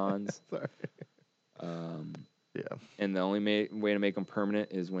 Related add-ons. Sorry. Yeah. And the only way to make them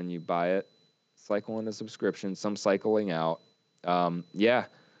permanent is when you buy it, cycle into subscription, some cycling out. Yeah.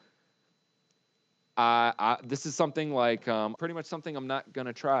 This is something like pretty much something I'm not going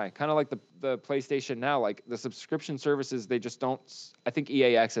to try. Kind of like the PlayStation Now. Like the subscription services, they just don't. I think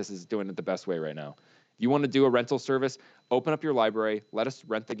EA Access is doing it the best way right now. If you want to do a rental service, open up your library, let us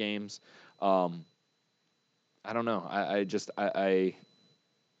rent the games. I don't know. I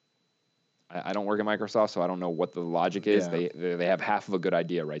don't work at Microsoft, so I don't know what the logic is. Yeah. They have half of a good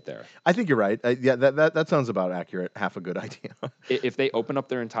idea right there. I think you're right. Yeah, that sounds about accurate. Half a good idea. If they open up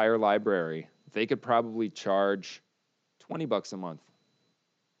their entire library, they could probably charge $20 a month.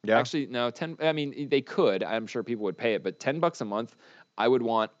 Yeah. Actually, no, 10. I mean, they could. I'm sure people would pay it, but $10 a month, I would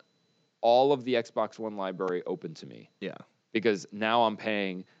want all of the Xbox One library open to me. Yeah. Because now I'm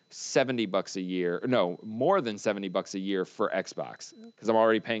paying $70 a year. No, more than $70 a year for Xbox because I'm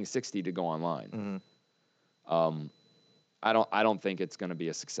already paying $60 to go online. Mm-hmm. I don't think it's going to be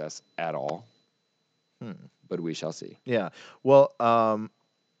a success at all. But we shall see. Yeah. Well,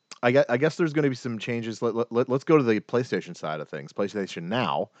 I guess there's going to be some changes. Let's go to the PlayStation side of things. PlayStation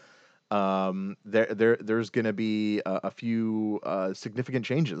Now. There's going to be a few significant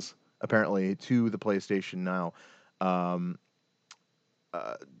changes apparently to the PlayStation Now.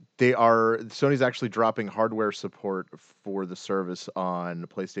 Sony's actually dropping hardware support for the service on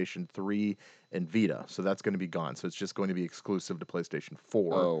PlayStation 3 and Vita, so that's going to be gone. So it's just going to be exclusive to PlayStation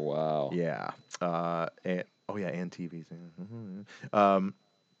 4. Oh wow! Yeah. And TVs.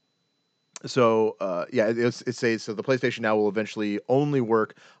 It says so. The PlayStation Now will eventually only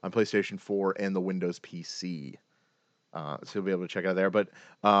work on PlayStation 4 and the Windows PC. So you'll be able to check it out there. But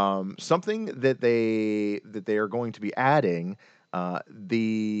something that they are going to be adding.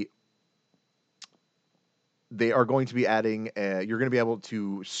 They are going to be adding. You're going to be able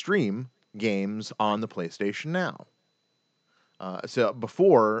to stream games on the PlayStation Now. So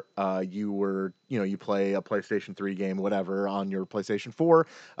before you play a PlayStation 3 game, whatever, on your PlayStation 4,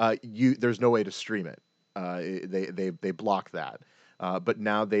 there's no way to stream it. They block that. But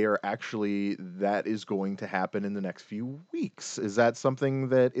now that is going to happen in the next few weeks. Is that something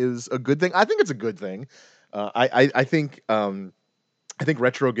that is a good thing? I think it's a good thing. I think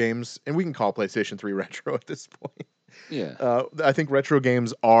retro games, and we can call PlayStation 3 retro at this point. Yeah. I think retro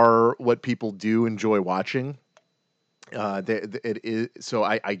games are what people do enjoy watching. It is, so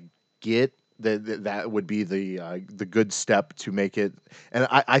I get that would be the good step to make it, and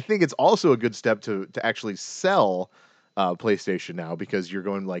I think it's also a good step to actually sell PlayStation Now, because you're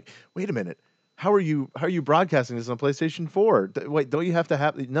going like, wait a minute, how are you broadcasting this on PlayStation 4? Wait, don't you have to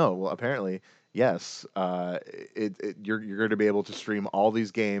have no? Well, apparently, yes. You're going to be able to stream all these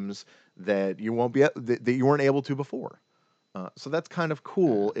games that you won't be that you weren't able to before. So that's kind of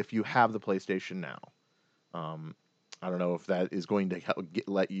cool if you have the PlayStation now. I don't know if that is going to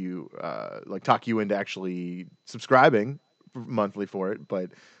let you like talk you into actually subscribing monthly for it,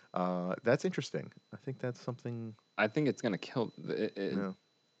 but that's interesting. I think that's something. I think it's gonna kill Yeah.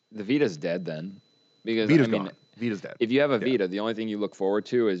 the Vita's dead then, because Vita's I mean, gone. Vita's dead. if you have a Yeah. Vita, the only thing you look forward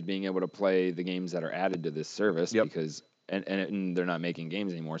to is being able to play the games that are added to this service, Yep. because and they're not making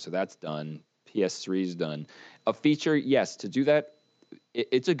games anymore, so that's done. PS3's done. A feature, yes, to do that,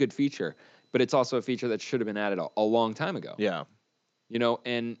 it's a good feature, but it's also a feature that should have been added a long time ago. Yeah. You know,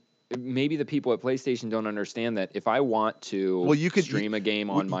 and maybe the people at PlayStation don't understand that if I want to Well, you could- stream a game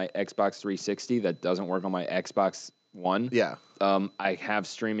on my Xbox 360 that doesn't work on my Xbox One, Yeah. I have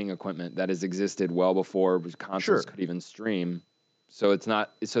streaming equipment that has existed well before consoles Sure. could even stream. So it's not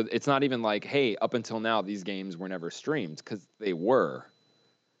even like, hey, up until now these games were never streamed, because they were,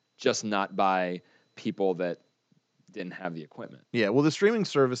 just not by people that didn't have the equipment. Yeah. Well, the streaming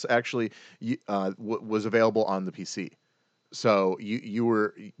service actually was available on the PC, so you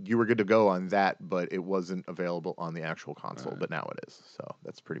were good to go on that, but it wasn't available on the actual console. Right. But now it is. So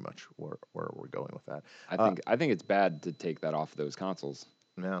that's pretty much where we're going with that. I think it's bad to take that off those consoles,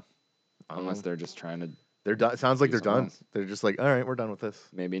 Yeah. unless they're just trying to. They're done. It sounds like do they're something done. else. They're just like, all right, we're done with this.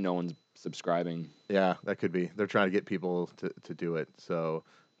 Maybe no one's subscribing. Yeah, that could be. They're trying to get people to do it. So,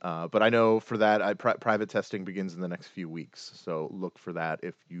 but I know for that, private testing begins in the next few weeks. So look for that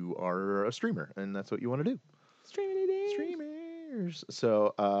if you are a streamer and that's what you want to do. Streamers.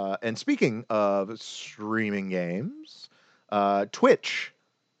 So, and speaking of streaming games, Twitch.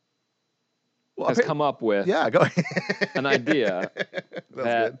 Well, Has come up with Yeah, go ahead. an idea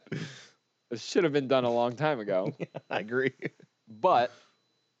That's that should have been done a long time ago. good. I agree. But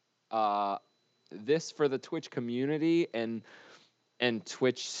this, for the Twitch community and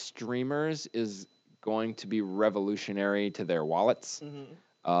Twitch streamers, is going to be revolutionary to their wallets.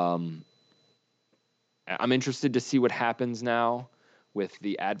 I'm interested to see what happens now with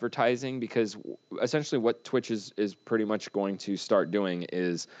the advertising, because essentially what Twitch is pretty much going to start doing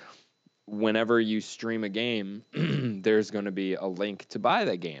is, whenever you stream a game, there's going to be a link to buy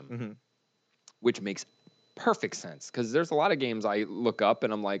that game, which makes perfect sense, because there's a lot of games I look up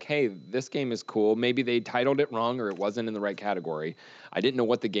and I'm like, hey, this game is cool. Maybe they titled it wrong or it wasn't in the right category. I didn't know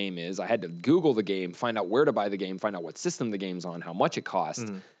what the game is. I had to Google the game, find out where to buy the game, find out what system the game's on, how much it cost.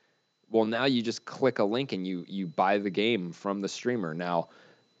 Well, now you just click a link and you buy the game from the streamer. Now,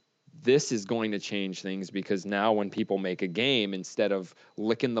 this is going to change things, because now when people make a game, instead of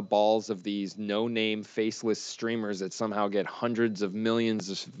licking the balls of these no-name, faceless streamers that somehow get hundreds of millions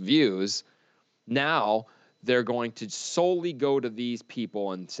of views, now they're going to solely go to these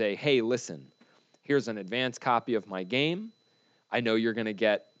people and say, hey, listen, here's an advanced copy of my game. I know you're going to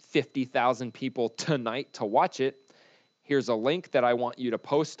get 50,000 people tonight to watch it. Here's a link that I want you to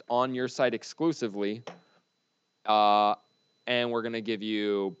post on your site exclusively, and we're going to give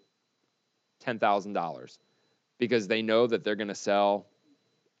you $10,000, because they know that they're going to sell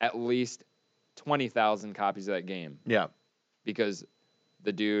at least 20,000 copies of that game, Yeah. because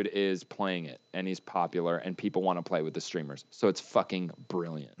the dude is playing it and he's popular and people want to play with the streamers. So it's fucking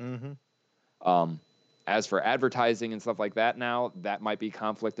brilliant. As for advertising and stuff like that, now that might be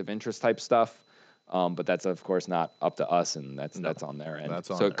conflict of interest type stuff. But that's of course not up to us, and that's on their end.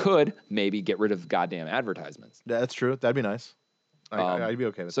 That's on so it there. could maybe get rid of goddamn advertisements. That's true. That'd be nice. I'd be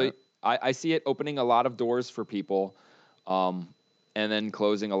okay with So that. I see it opening a lot of doors for people, and then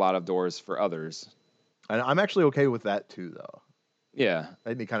closing a lot of doors for others. And I'm actually okay with that too, though. Yeah,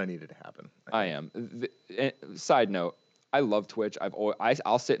 That kind of needed to happen. I am. Side note, I love Twitch.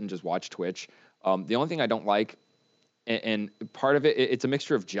 I'll sit and just watch Twitch. The only thing I don't like, and part of it's a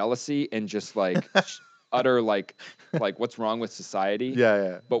mixture of jealousy and just like utter like what's wrong with society.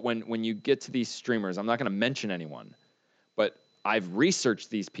 Yeah. But when you get to these streamers, I'm not going to mention anyone, but I've researched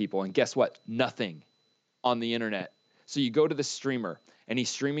these people, and guess what? Nothing on the internet. So you go to the streamer, and he's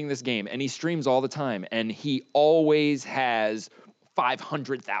streaming this game, and he streams all the time, and he always has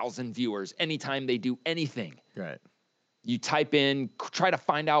 500,000 viewers anytime they do anything. Right. You type in, try to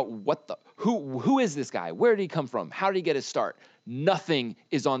find out who is this guy? Where did he come from? How did he get his start? Nothing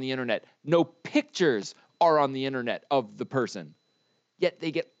is on the internet. No pictures are on the internet of the person. Yet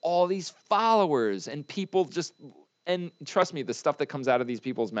they get all these followers, and people just, and trust me, the stuff that comes out of these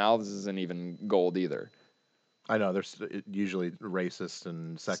people's mouths isn't even gold either. I know they're usually racist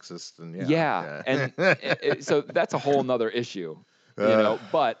and sexist and And so that's a whole nother issue, you know.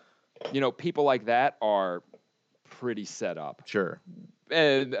 But people like that are pretty set up. Sure.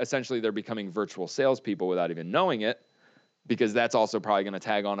 And essentially, they're becoming virtual salespeople without even knowing it, because that's also probably going to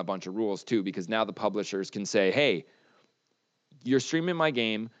tag on a bunch of rules too. Because now the publishers can say, "Hey, you're streaming my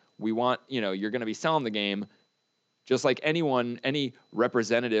game. We want, you're going to be selling the game, just like any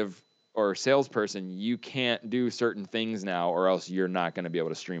representative or salesperson. You can't do certain things now, or else you're not going to be able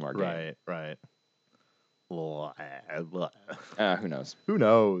to stream our game." Right. Who Who knows? Who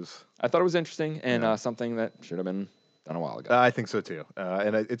knows? I thought it was interesting and Yeah. something that should have been done a while ago. I think so too,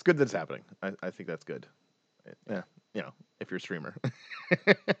 and it's good that it's happening. I think that's good. Yeah, if you're a streamer.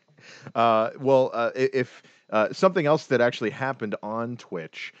 If something else that actually happened on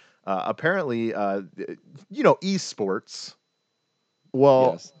Twitch, apparently, esports.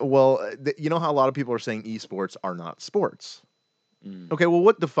 Yes. You know how a lot of people are saying esports are not sports. Mm. Okay, well,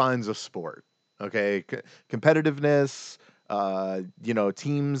 what defines a sport? Okay, competitiveness.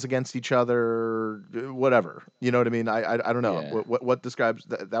 Teams against each other, whatever. You know what I mean? I don't know. Yeah. What describes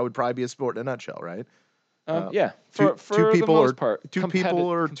that would probably be a sport in a nutshell, right? Yeah, Two for people the or most part, two people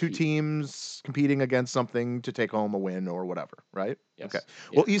or two compete. teams competing against something to take home a win or whatever, right? Yes. Okay.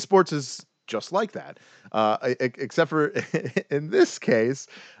 Well, esports is just like that, except for in this case,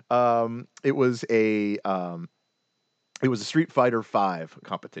 it was a Street Fighter V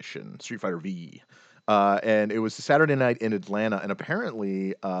competition, Street Fighter V. And it was Saturday night in Atlanta, and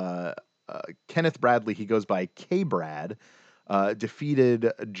apparently Kenneth Bradley, he goes by K-Brad,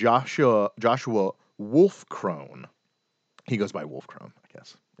 defeated Joshua Wolfcrone. He goes by Wolfcrone, I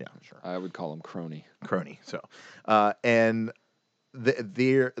guess. Yeah, sure. I would call him Crony. So, and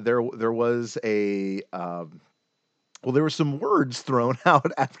there was a there were some words thrown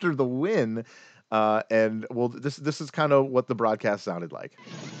out after the win. This is kind of what the broadcast sounded like.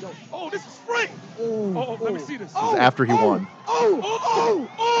 Oh, this is free. Let me see this. This is after he won. Tell him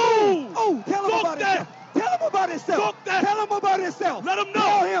about himself. Tell him about himself. Tell him about himself. Let him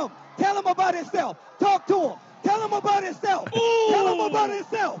know. Tell him about himself. Talk to him. Tell him about himself. Tell him about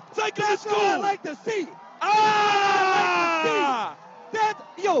himself. That's what I like to see.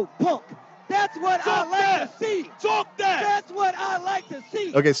 Yo, punk. That's what I like to see. Talk that. That's what I like to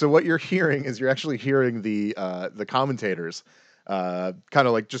see. Okay, so what you're hearing is you're actually hearing the commentators kind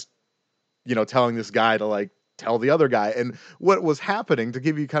of like just telling this guy to like tell the other guy. And what was happening, to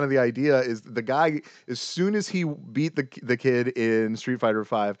give you kind of the idea, is the guy, as soon as he beat the kid in Street Fighter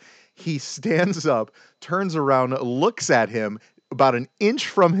V, he stands up, turns around, looks at him about an inch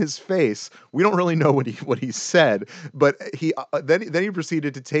from his face. We don't really know what he said, but he then he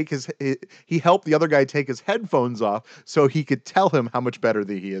proceeded to take he helped the other guy take his headphones off so he could tell him how much better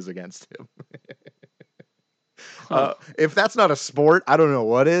he is against him. If that's not a sport, I don't know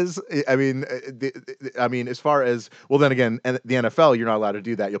what is. I mean, as far as, well, then again, the NFL, you're not allowed to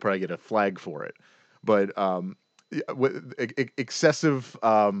do that. You'll probably get a flag for it. But excessive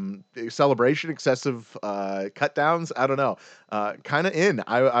celebration, excessive cut downs, I don't know. Kind of in.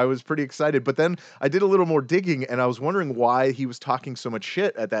 I was pretty excited, but then I did a little more digging, and I was wondering why he was talking so much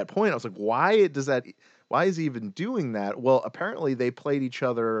shit at that point. I was like, why is he even doing that? Well, apparently they played each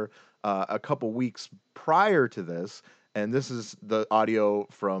other a couple weeks prior to this, and this is the audio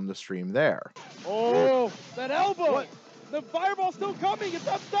from the stream there. Oh, that elbow! What? The fireball's still coming. It's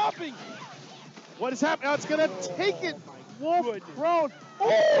not stopping. What is happening? Oh, it's gonna take it. Wolfcrone.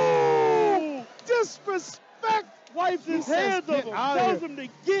 Oh, disrespect! Wipes his hands of him. Tells him to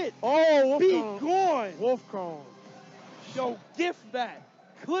get. Oh, be gone. Wolfcrone. Yo, gift that.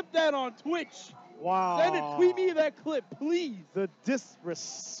 Clip that on Twitch. Wow. Send it. Tweet me that clip, please. The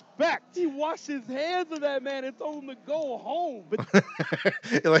disrespect. He washed his hands of that man and told him to go home. But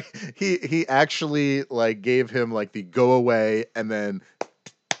like he actually like gave him like the go away and then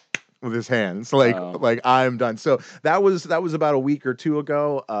with his hands like I'm done. So that was about a week or two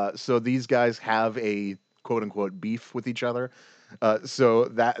ago. So these guys have a quote unquote beef with each other. So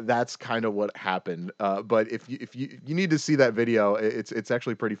that's kind of what happened. But if you need to see that video, it's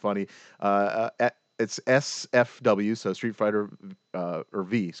actually pretty funny. It's SFW, so Street Fighter or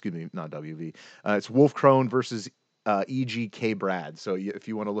V, excuse me, not WV. It's Wolfcrone versus EGK Brad. So if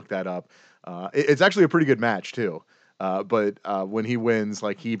you want to look that up, it's actually a pretty good match too. But when he wins,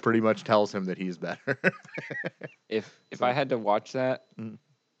 like he pretty much tells him that he's better. If I had to watch that,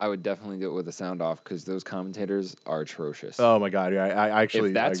 I would definitely do it with the sound off because those commentators are atrocious. Oh my god, yeah, I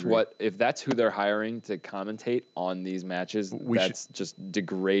actually if that's who they're hiring to commentate on these matches, that's just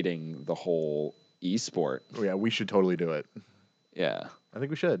degrading the whole esport. Yeah, we should totally do it. Yeah, I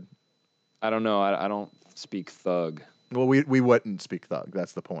think we should. I don't know. I don't speak thug. Well, we wouldn't speak thug.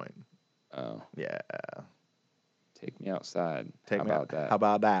 That's the point. Oh yeah. Take me outside. Take How me about out. that? How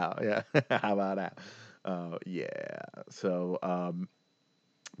about that? Yeah. How about that? Yeah. So,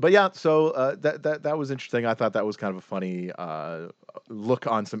 but yeah, so that was interesting. I thought that was kind of a funny look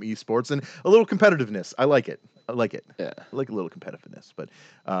on some esports and a little competitiveness. I like it. I like it. Yeah. I like a little competitiveness.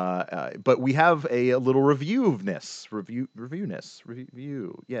 But we have a little reviewiness.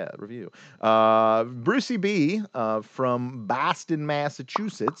 Yeah, review. Brucey B from Boston,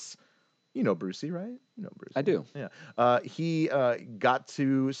 Massachusetts. You know Brucey, right? You know Brucey. I do. Yeah. He got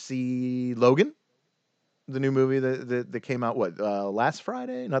to see Logan, the new movie that came out last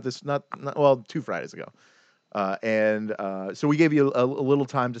Friday? Not well, 2 Fridays ago. So we gave you a little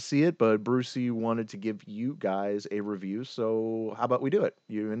time to see it, but Brucey wanted to give you guys a review. So how about we do it?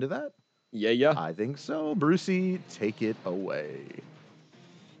 You into that? Yeah. I think so. Brucey, take it away.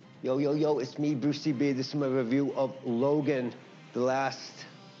 Yo, yo, yo, it's me, Brucey B. This is my review of Logan, the last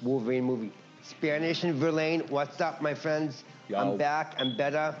Wolverine movie. Spanish and Verlaine, what's up, my friends? Yo. I'm back, I'm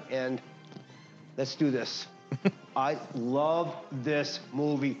better, and let's do this. I love this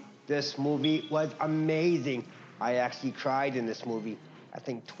movie. This movie was amazing. I actually cried in this movie, I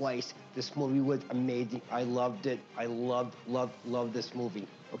think twice. This movie was amazing. I loved it. I loved this movie.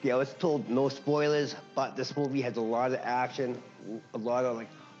 Okay, I was told no spoilers, but this movie has a lot of action, a lot of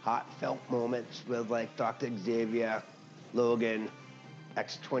heartfelt moments with Dr. Xavier, Logan,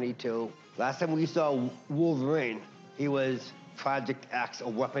 X-22. Last time we saw Wolverine, he was Project X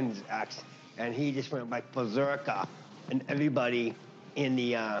or Weapons X, and he just went berserker and everybody in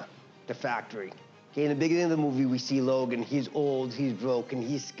the factory. Okay, in the beginning of the movie, we see Logan. He's old, he's broken,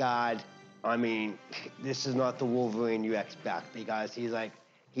 he's scarred. I mean, this is not the Wolverine you expect because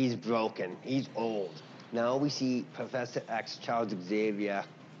he's broken, he's old. Now we see Professor X, Charles Xavier,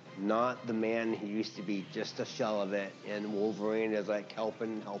 not the man he used to be, just a shell of it. And Wolverine is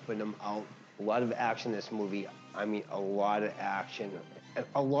helping him out. A lot of action in this movie. I mean, a lot of action.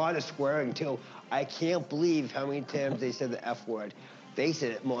 A lot of swearing, too. I can't believe how many times they said the F word. They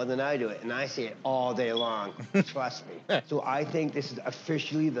said it more than I do it, and I say it all day long. Trust me. So I think this is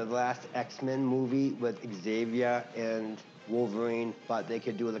officially the last X-Men movie with Xavier and Wolverine, but they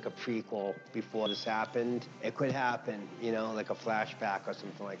could do a prequel before this happened. It could happen, a flashback or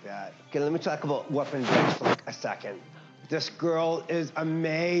something like that. Okay, let me talk about Weapons X for a second. This girl is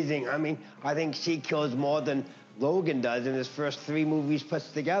amazing. I mean, I think she kills more than Logan does in his first 3 movies put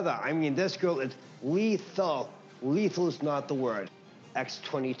together. I mean, this girl is lethal. Lethal is not the word.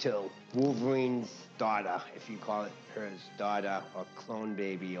 X-22, Wolverine's daughter, if you call it her daughter or clone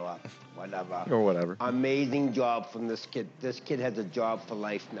baby or whatever. Or whatever. Amazing job from this kid. This kid has a job for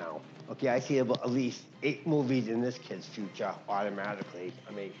life now. Okay, I see about at least 8 movies in this kid's future automatically.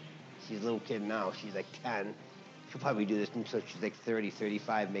 I mean, she's a little kid now. She's 10. She'll probably do this until she's 30,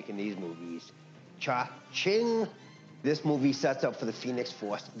 35 making these movies. Cha-ching! This movie sets up for the Phoenix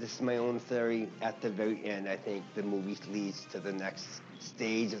Force. This is my own theory. At the very end, I think the movie leads to the next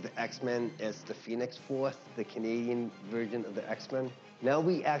stage of the X-Men. It's the Phoenix Force, the Canadian version of the X-Men. Now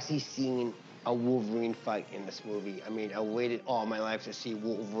we actually seen a Wolverine fight in this movie. I mean, I waited all my life to see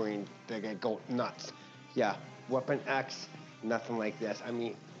Wolverine. They're gonna go nuts. Yeah, Weapon X, nothing like this. I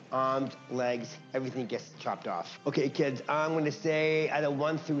mean, arms, legs, everything gets chopped off. Okay, kids, I'm gonna say out of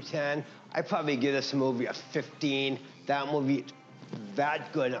 1 through 10, I'd probably give this movie a 15. That movie,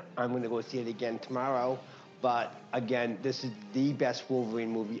 that good. I'm gonna go see it again tomorrow. But again, this is the best Wolverine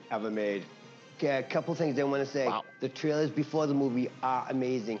movie ever made. Okay, a couple things I want to say. Wow. The trailers before the movie are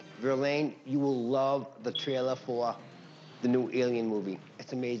amazing. Verlaine, you will love the trailer for the new Alien movie.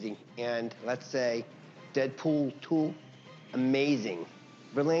 It's amazing. And let's say Deadpool 2, amazing.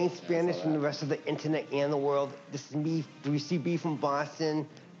 Verlaine, Spanish from the rest of the internet and the world. This is me, Brucey B from Boston.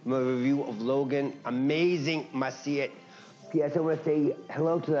 My review of Logan, amazing, must see it. P.S. I want to say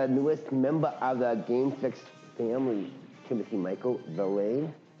hello to the newest member of the GameFix family, Timothy Michael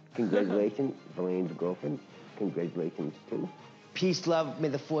Verlaine. Congratulations, Verlaine's girlfriend. Congratulations, too. Peace, love, may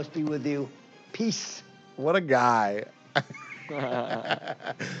the force be with you. Peace. What a guy.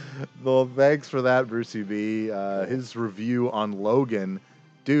 Well, thanks for that, Brucey B. His review on Logan.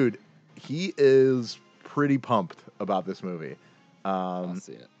 Dude, he is pretty pumped about this movie. I'll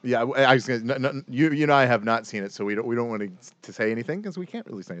see it. Yeah, I was gonna. You and I have not seen it, so we don't want to say anything because we can't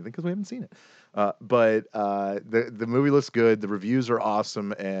really say anything because we haven't seen it. But the movie looks good. The reviews are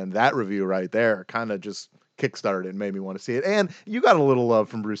awesome, and that review right there kind of just kickstarted and made me want to see it. And you got a little love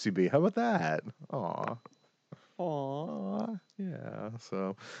from Brucey B. How about that? Aw, yeah.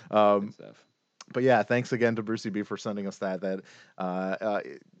 So, Good stuff. But yeah, thanks again to Brucey B for sending us that.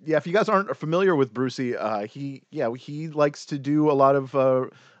 Yeah, if you guys aren't familiar with Brucey, he likes to do a lot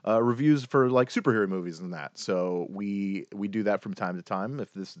of reviews for like superhero movies and that. So we do that from time to time.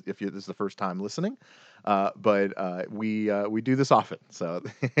 If this is the first time listening, but we do this often. So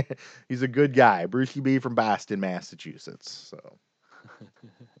he's a good guy, Brucey B from Boston, Massachusetts. So.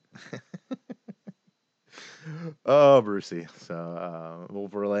 Oh, Brucey. So,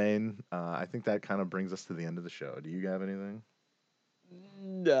 Wolverine. I think that kind of brings us to the end of the show. Do you have anything?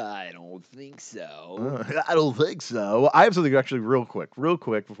 I don't think so. I don't think so. Well, I have something actually real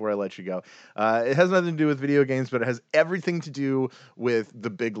quick before I let you go. It has nothing to do with video games, but it has everything to do with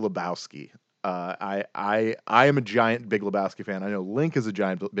The Big Lebowski. I am a giant Big Lebowski fan. I know Link is a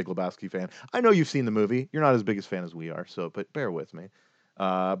giant Big Lebowski fan. I know you've seen the movie. You're not as big a fan as we are, but bear with me.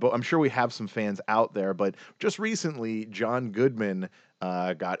 But I'm sure we have some fans out there. But just recently, John Goodman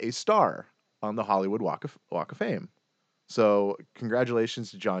got a star on the Hollywood Walk of Fame. So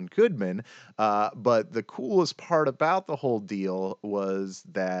congratulations to John Goodman. But the coolest part about the whole deal was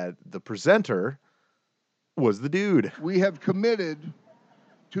that the presenter was the dude. We have committed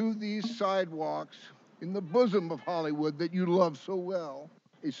to these sidewalks in the bosom of Hollywood that you love so well,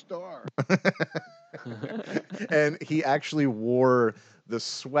 a star. And he actually wore the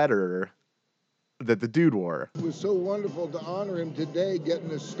sweater that the dude wore. It was so wonderful to honor him today,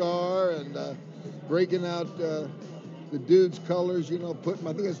 getting a star and breaking out the dude's colors, I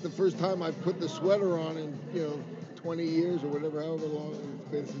think it's the first time I've put the sweater on in, 20 years or whatever, however long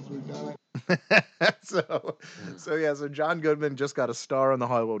it's been since we've done it. So John Goodman just got a star on the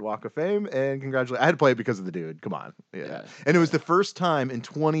Hollywood Walk of Fame, and congratulations. I had to play it because of the dude. Come on. Yeah. And it was the first time in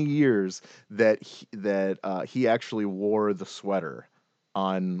 20 years that he actually wore the sweater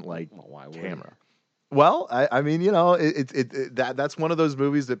on camera. Well, I mean, that's one of those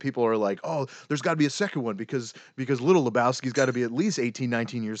movies that people are like, oh, there's got to be a second one because little Lebowski's got to be at least 18,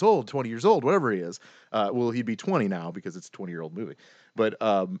 19 years old, 20 years old, whatever he is. Well, he'd be 20 now because it's a 20-year-old movie. But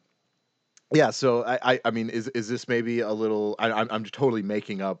yeah, so I mean, is this maybe a little? I'm totally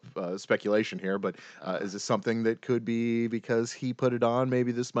making up speculation here, but is this something that could be because he put it on?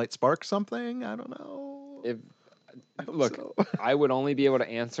 Maybe this might spark something. I don't know. I would only be able to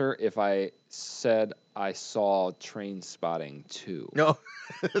answer if I said I saw Train Spotting 2. No,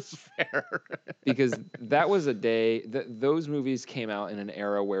 that's fair. Because that was a day those movies came out in an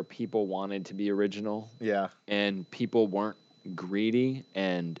era where people wanted to be original. Yeah. And people weren't greedy,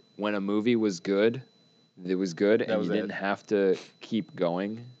 and when a movie was good, it was good, and you didn't have to keep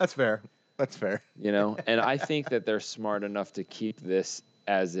going. That's fair. And I think that they're smart enough to keep this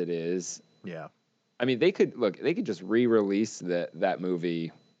as it is. Yeah. I mean, they could just re-release that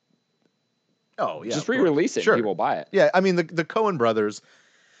movie. Oh, yeah. Just re-release it. Sure. And people buy it. Yeah, I mean, the Coen brothers,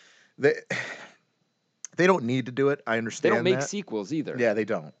 they don't need to do it. I understand. They don't make sequels either. Yeah, they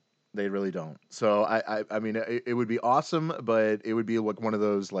don't. They really don't. So I mean, it would be awesome, but it would be like one of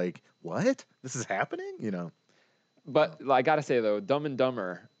those like, what? This is happening? But I gotta say though, Dumb and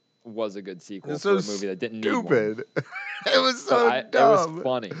Dumber was a good sequel for a movie that didn't need one. It was so dumb. It was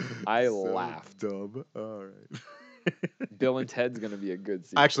funny. I laughed. Dumb. All right. Bill and Ted's gonna be a good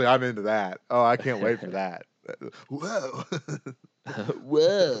sequel. Actually, I'm into that. Oh, I can't wait for that. Whoa.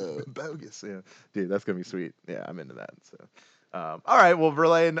 Whoa. Bogus. Yeah. Dude, that's gonna be sweet. Yeah, I'm into that. So all right, well,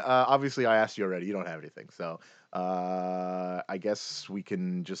 Verlaine, obviously I asked you already. You don't have anything. So I guess we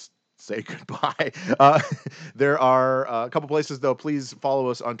can just say goodbye. There are a couple places, though. Please follow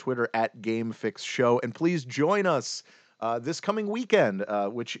us on Twitter at GameFixShow, and please join us this coming weekend,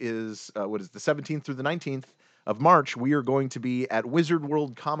 which is the 17th through the 19th of March. We are going to be at Wizard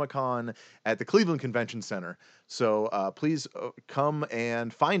World Comic-Con at the Cleveland Convention Center. So please come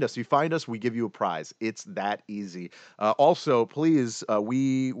and find us. If you find us, we give you a prize. It's that easy. Also, please,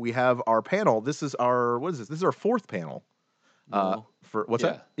 we have our panel. This is our, what is this? This is our fourth panel. For what's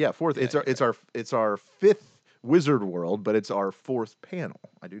that? Yeah, fourth. Yeah, It's our fifth Wizard World, but it's our fourth panel.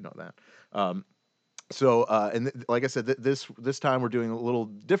 I do know that. Like I said, this time we're doing a little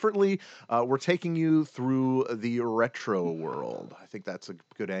differently. We're taking you through the retro world. I think that's a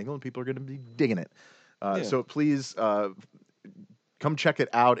good angle, and people are going to be digging it. So please come check it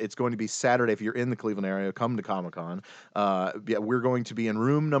out. It's going to be Saturday. If you're in the Cleveland area, come to Comic-Con. We're going to be in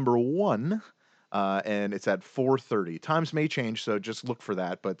room number 1. And it's at 4:30. Times may change, so just look for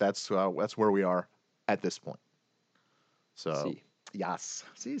that. But that's where we are at this point. So yes,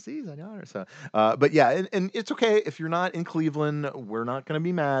 senor. So, but yeah, and it's okay if you're not in Cleveland. We're not going to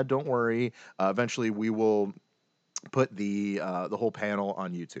be mad. Don't worry. Eventually, we will put the whole panel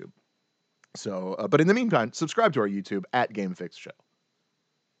on YouTube. So, but in the meantime, subscribe to our YouTube at GameFix Show.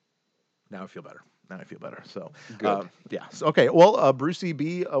 Now I feel better. So, Good. yeah. So, okay. Well, Brucey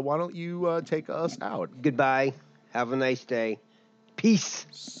B, why don't you take us out? Goodbye. Have a nice day. Peace.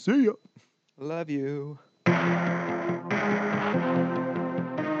 See ya. Love you.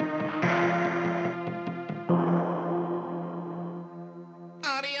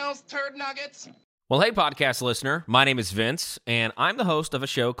 Adios, turd nuggets. Well, hey, podcast listener. My name is Vince, and I'm the host of a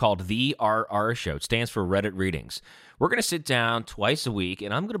show called The RR Show. It stands for Reddit Readings. We're going to sit down twice a week,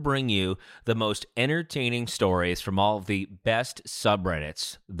 and I'm going to bring you the most entertaining stories from all of the best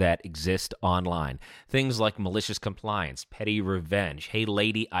subreddits that exist online. Things like malicious compliance, petty revenge, hey,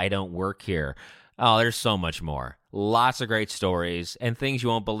 lady, I don't work here. Oh, there's so much more. Lots of great stories and things you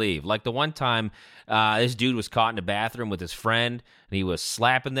won't believe. Like the one time this dude was caught in a bathroom with his friend, and he was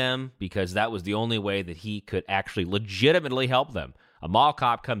slapping them because that was the only way that he could actually legitimately help them. A mall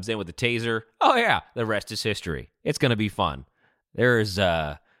cop comes in with a taser. Oh, yeah, the rest is history. It's going to be fun. There's,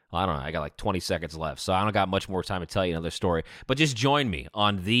 I don't know, I got like 20 seconds left, so I don't got much more time to tell you another story. But just join me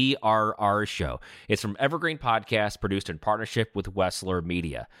on The RR Show. It's from Evergreen Podcast, produced in partnership with Wessler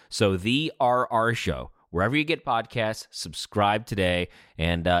Media. So The RR Show, wherever you get podcasts, subscribe today.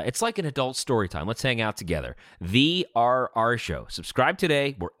 And it's like an adult story time. Let's hang out together. The RR Show. Subscribe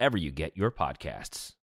today wherever you get your podcasts.